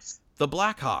enjoy, the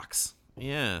Blackhawks.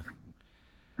 Yeah,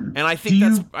 and I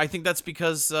think that's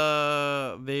because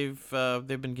they've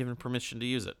been given permission to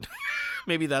use it.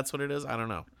 Maybe that's what it is. I don't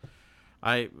know.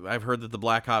 I've heard that the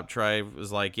Blackhawk tribe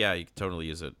is like, yeah, you can totally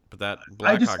use it, but that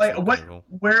Blackhawks cool.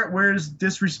 Where's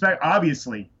disrespect?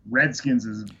 Obviously, Redskins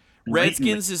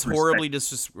is horribly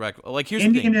disrespectful. Like here's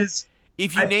Indian the thing. is.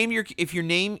 If you name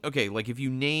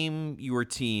your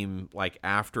team like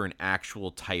after an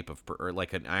actual type of or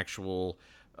like an actual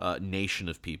nation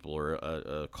of people or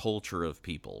a culture of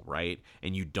people, right?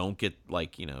 And you don't get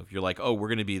like, if you're like, oh, we're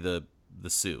going to be the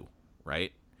Sioux,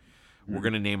 right? Mm-hmm. We're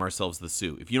going to name ourselves the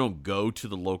Sioux. If you don't go to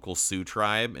the local Sioux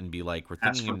tribe and be like, we're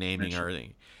thinking of naming our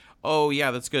thing. Oh yeah,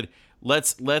 that's good.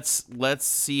 Let's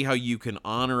see how you can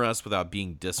honor us without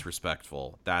being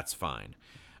disrespectful. That's fine.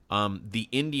 The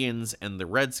Indians and the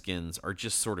Redskins are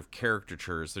just sort of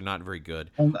caricatures. They're not very good.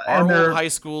 Our old high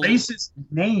school racist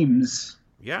names.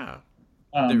 Yeah.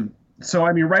 So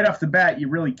I mean, right off the bat, you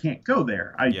really can't go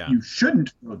there. You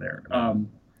shouldn't go there.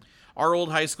 Our old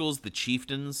high school's the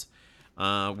Chieftains,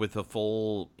 with a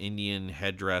full Indian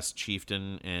headdress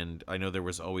chieftain, and I know there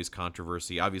was always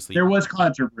controversy. Obviously, there was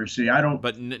controversy.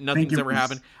 But nothing's ever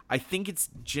happened. I think it's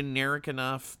generic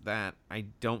enough that I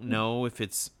don't know if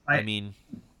it's.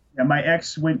 Yeah, my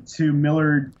ex went to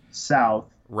Millard South.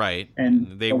 Right.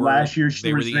 And last year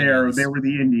she was there, they were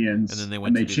the Indians. And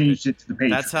then they changed it to the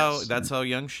Patriots. That's how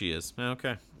young she is.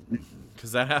 Okay.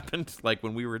 Because that happened like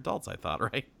when we were adults, I thought,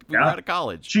 right? We were out of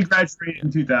college. She graduated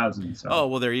in 2000. So. Oh,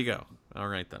 well, there you go. All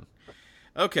right, then.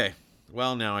 Okay.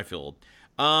 Well, now I feel old.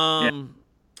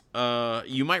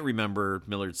 You might remember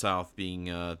Millard South being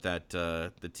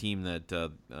the team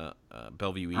that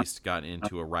Bellevue East got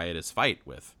into a riotous fight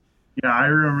with. Yeah, I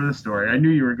remember the story. I knew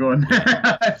you were going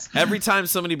there. Every time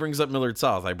somebody brings up Millard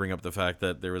South, I bring up the fact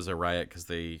that there was a riot because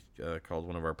they called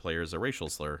one of our players a racial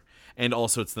slur. And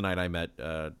also, it's the night I met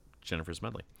Jennifer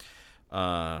Smedley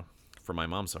for my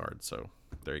mom's hard. So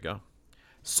there you go.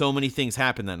 So many things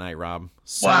happened that night, Rob.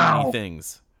 So many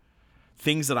things.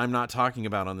 Things that I'm not talking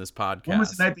about on this podcast. When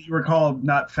was the night that you were called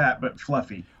not fat but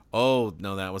fluffy? Oh,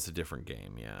 no, that was a different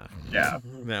game. Yeah.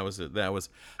 That was it. That was.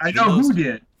 I know who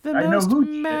did. I know who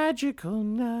magical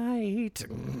night.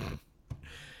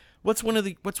 What's one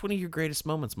of your greatest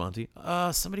moments, Monty?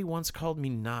 Somebody once called me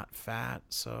not fat,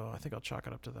 so I think I'll chalk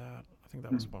it up to that. I think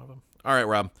that was one of them. All right,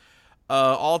 Rob.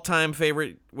 All-time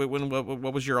favorite. What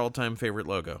was your all-time favorite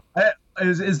logo?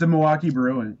 Is the Milwaukee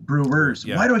Brewers.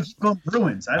 Yeah. Why do I keep going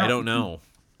Bruins? I don't know.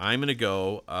 I'm gonna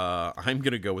go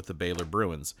with the Baylor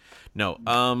Bruins. No.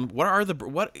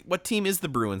 What team is the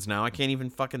Bruins now? I can't even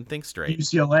fucking think straight.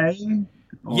 UCLA.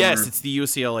 Yes, it's the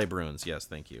UCLA Bruins. Yes,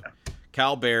 thank you.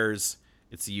 Cal Bears.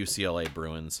 It's the UCLA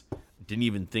Bruins. Didn't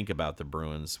even think about the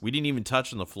Bruins. We didn't even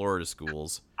touch on the Florida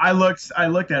schools. I looked at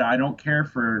it. I don't care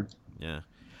for. Yeah.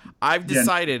 I've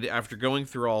decided after going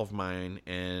through all of mine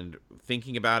and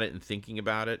thinking about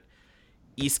it,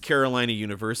 East Carolina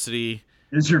University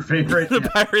is your favorite. The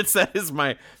Pirates, that is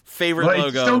my favorite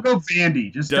logo. Just don't go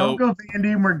Vandy. Don't go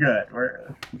Vandy and we're good.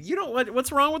 You know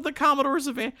what's wrong with the Commodores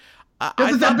of Vandy?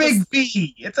 It's a big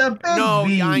V. It's a big V. No,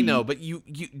 I know, but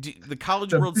the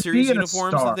College World Series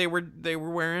uniforms that they were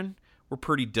wearing were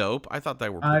pretty dope. I thought they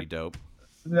were pretty dope.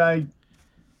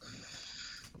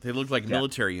 They looked like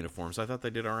military uniforms. I thought they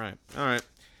did all right. All right.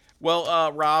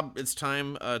 Well, Rob, it's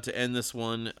time to end this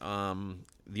one.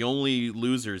 The only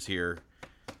losers here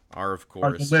are, of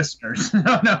course, the listeners.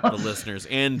 The listeners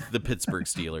and the Pittsburgh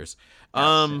Steelers.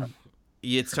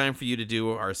 It's time for you to do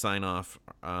our sign-off,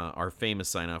 our famous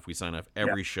sign-off. We sign off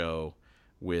every show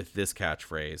with this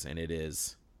catchphrase, and it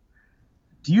is...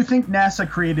 Do you think NASA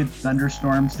created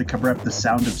thunderstorms to cover up the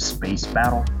sound of space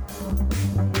battle?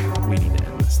 We need to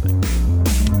end this thing.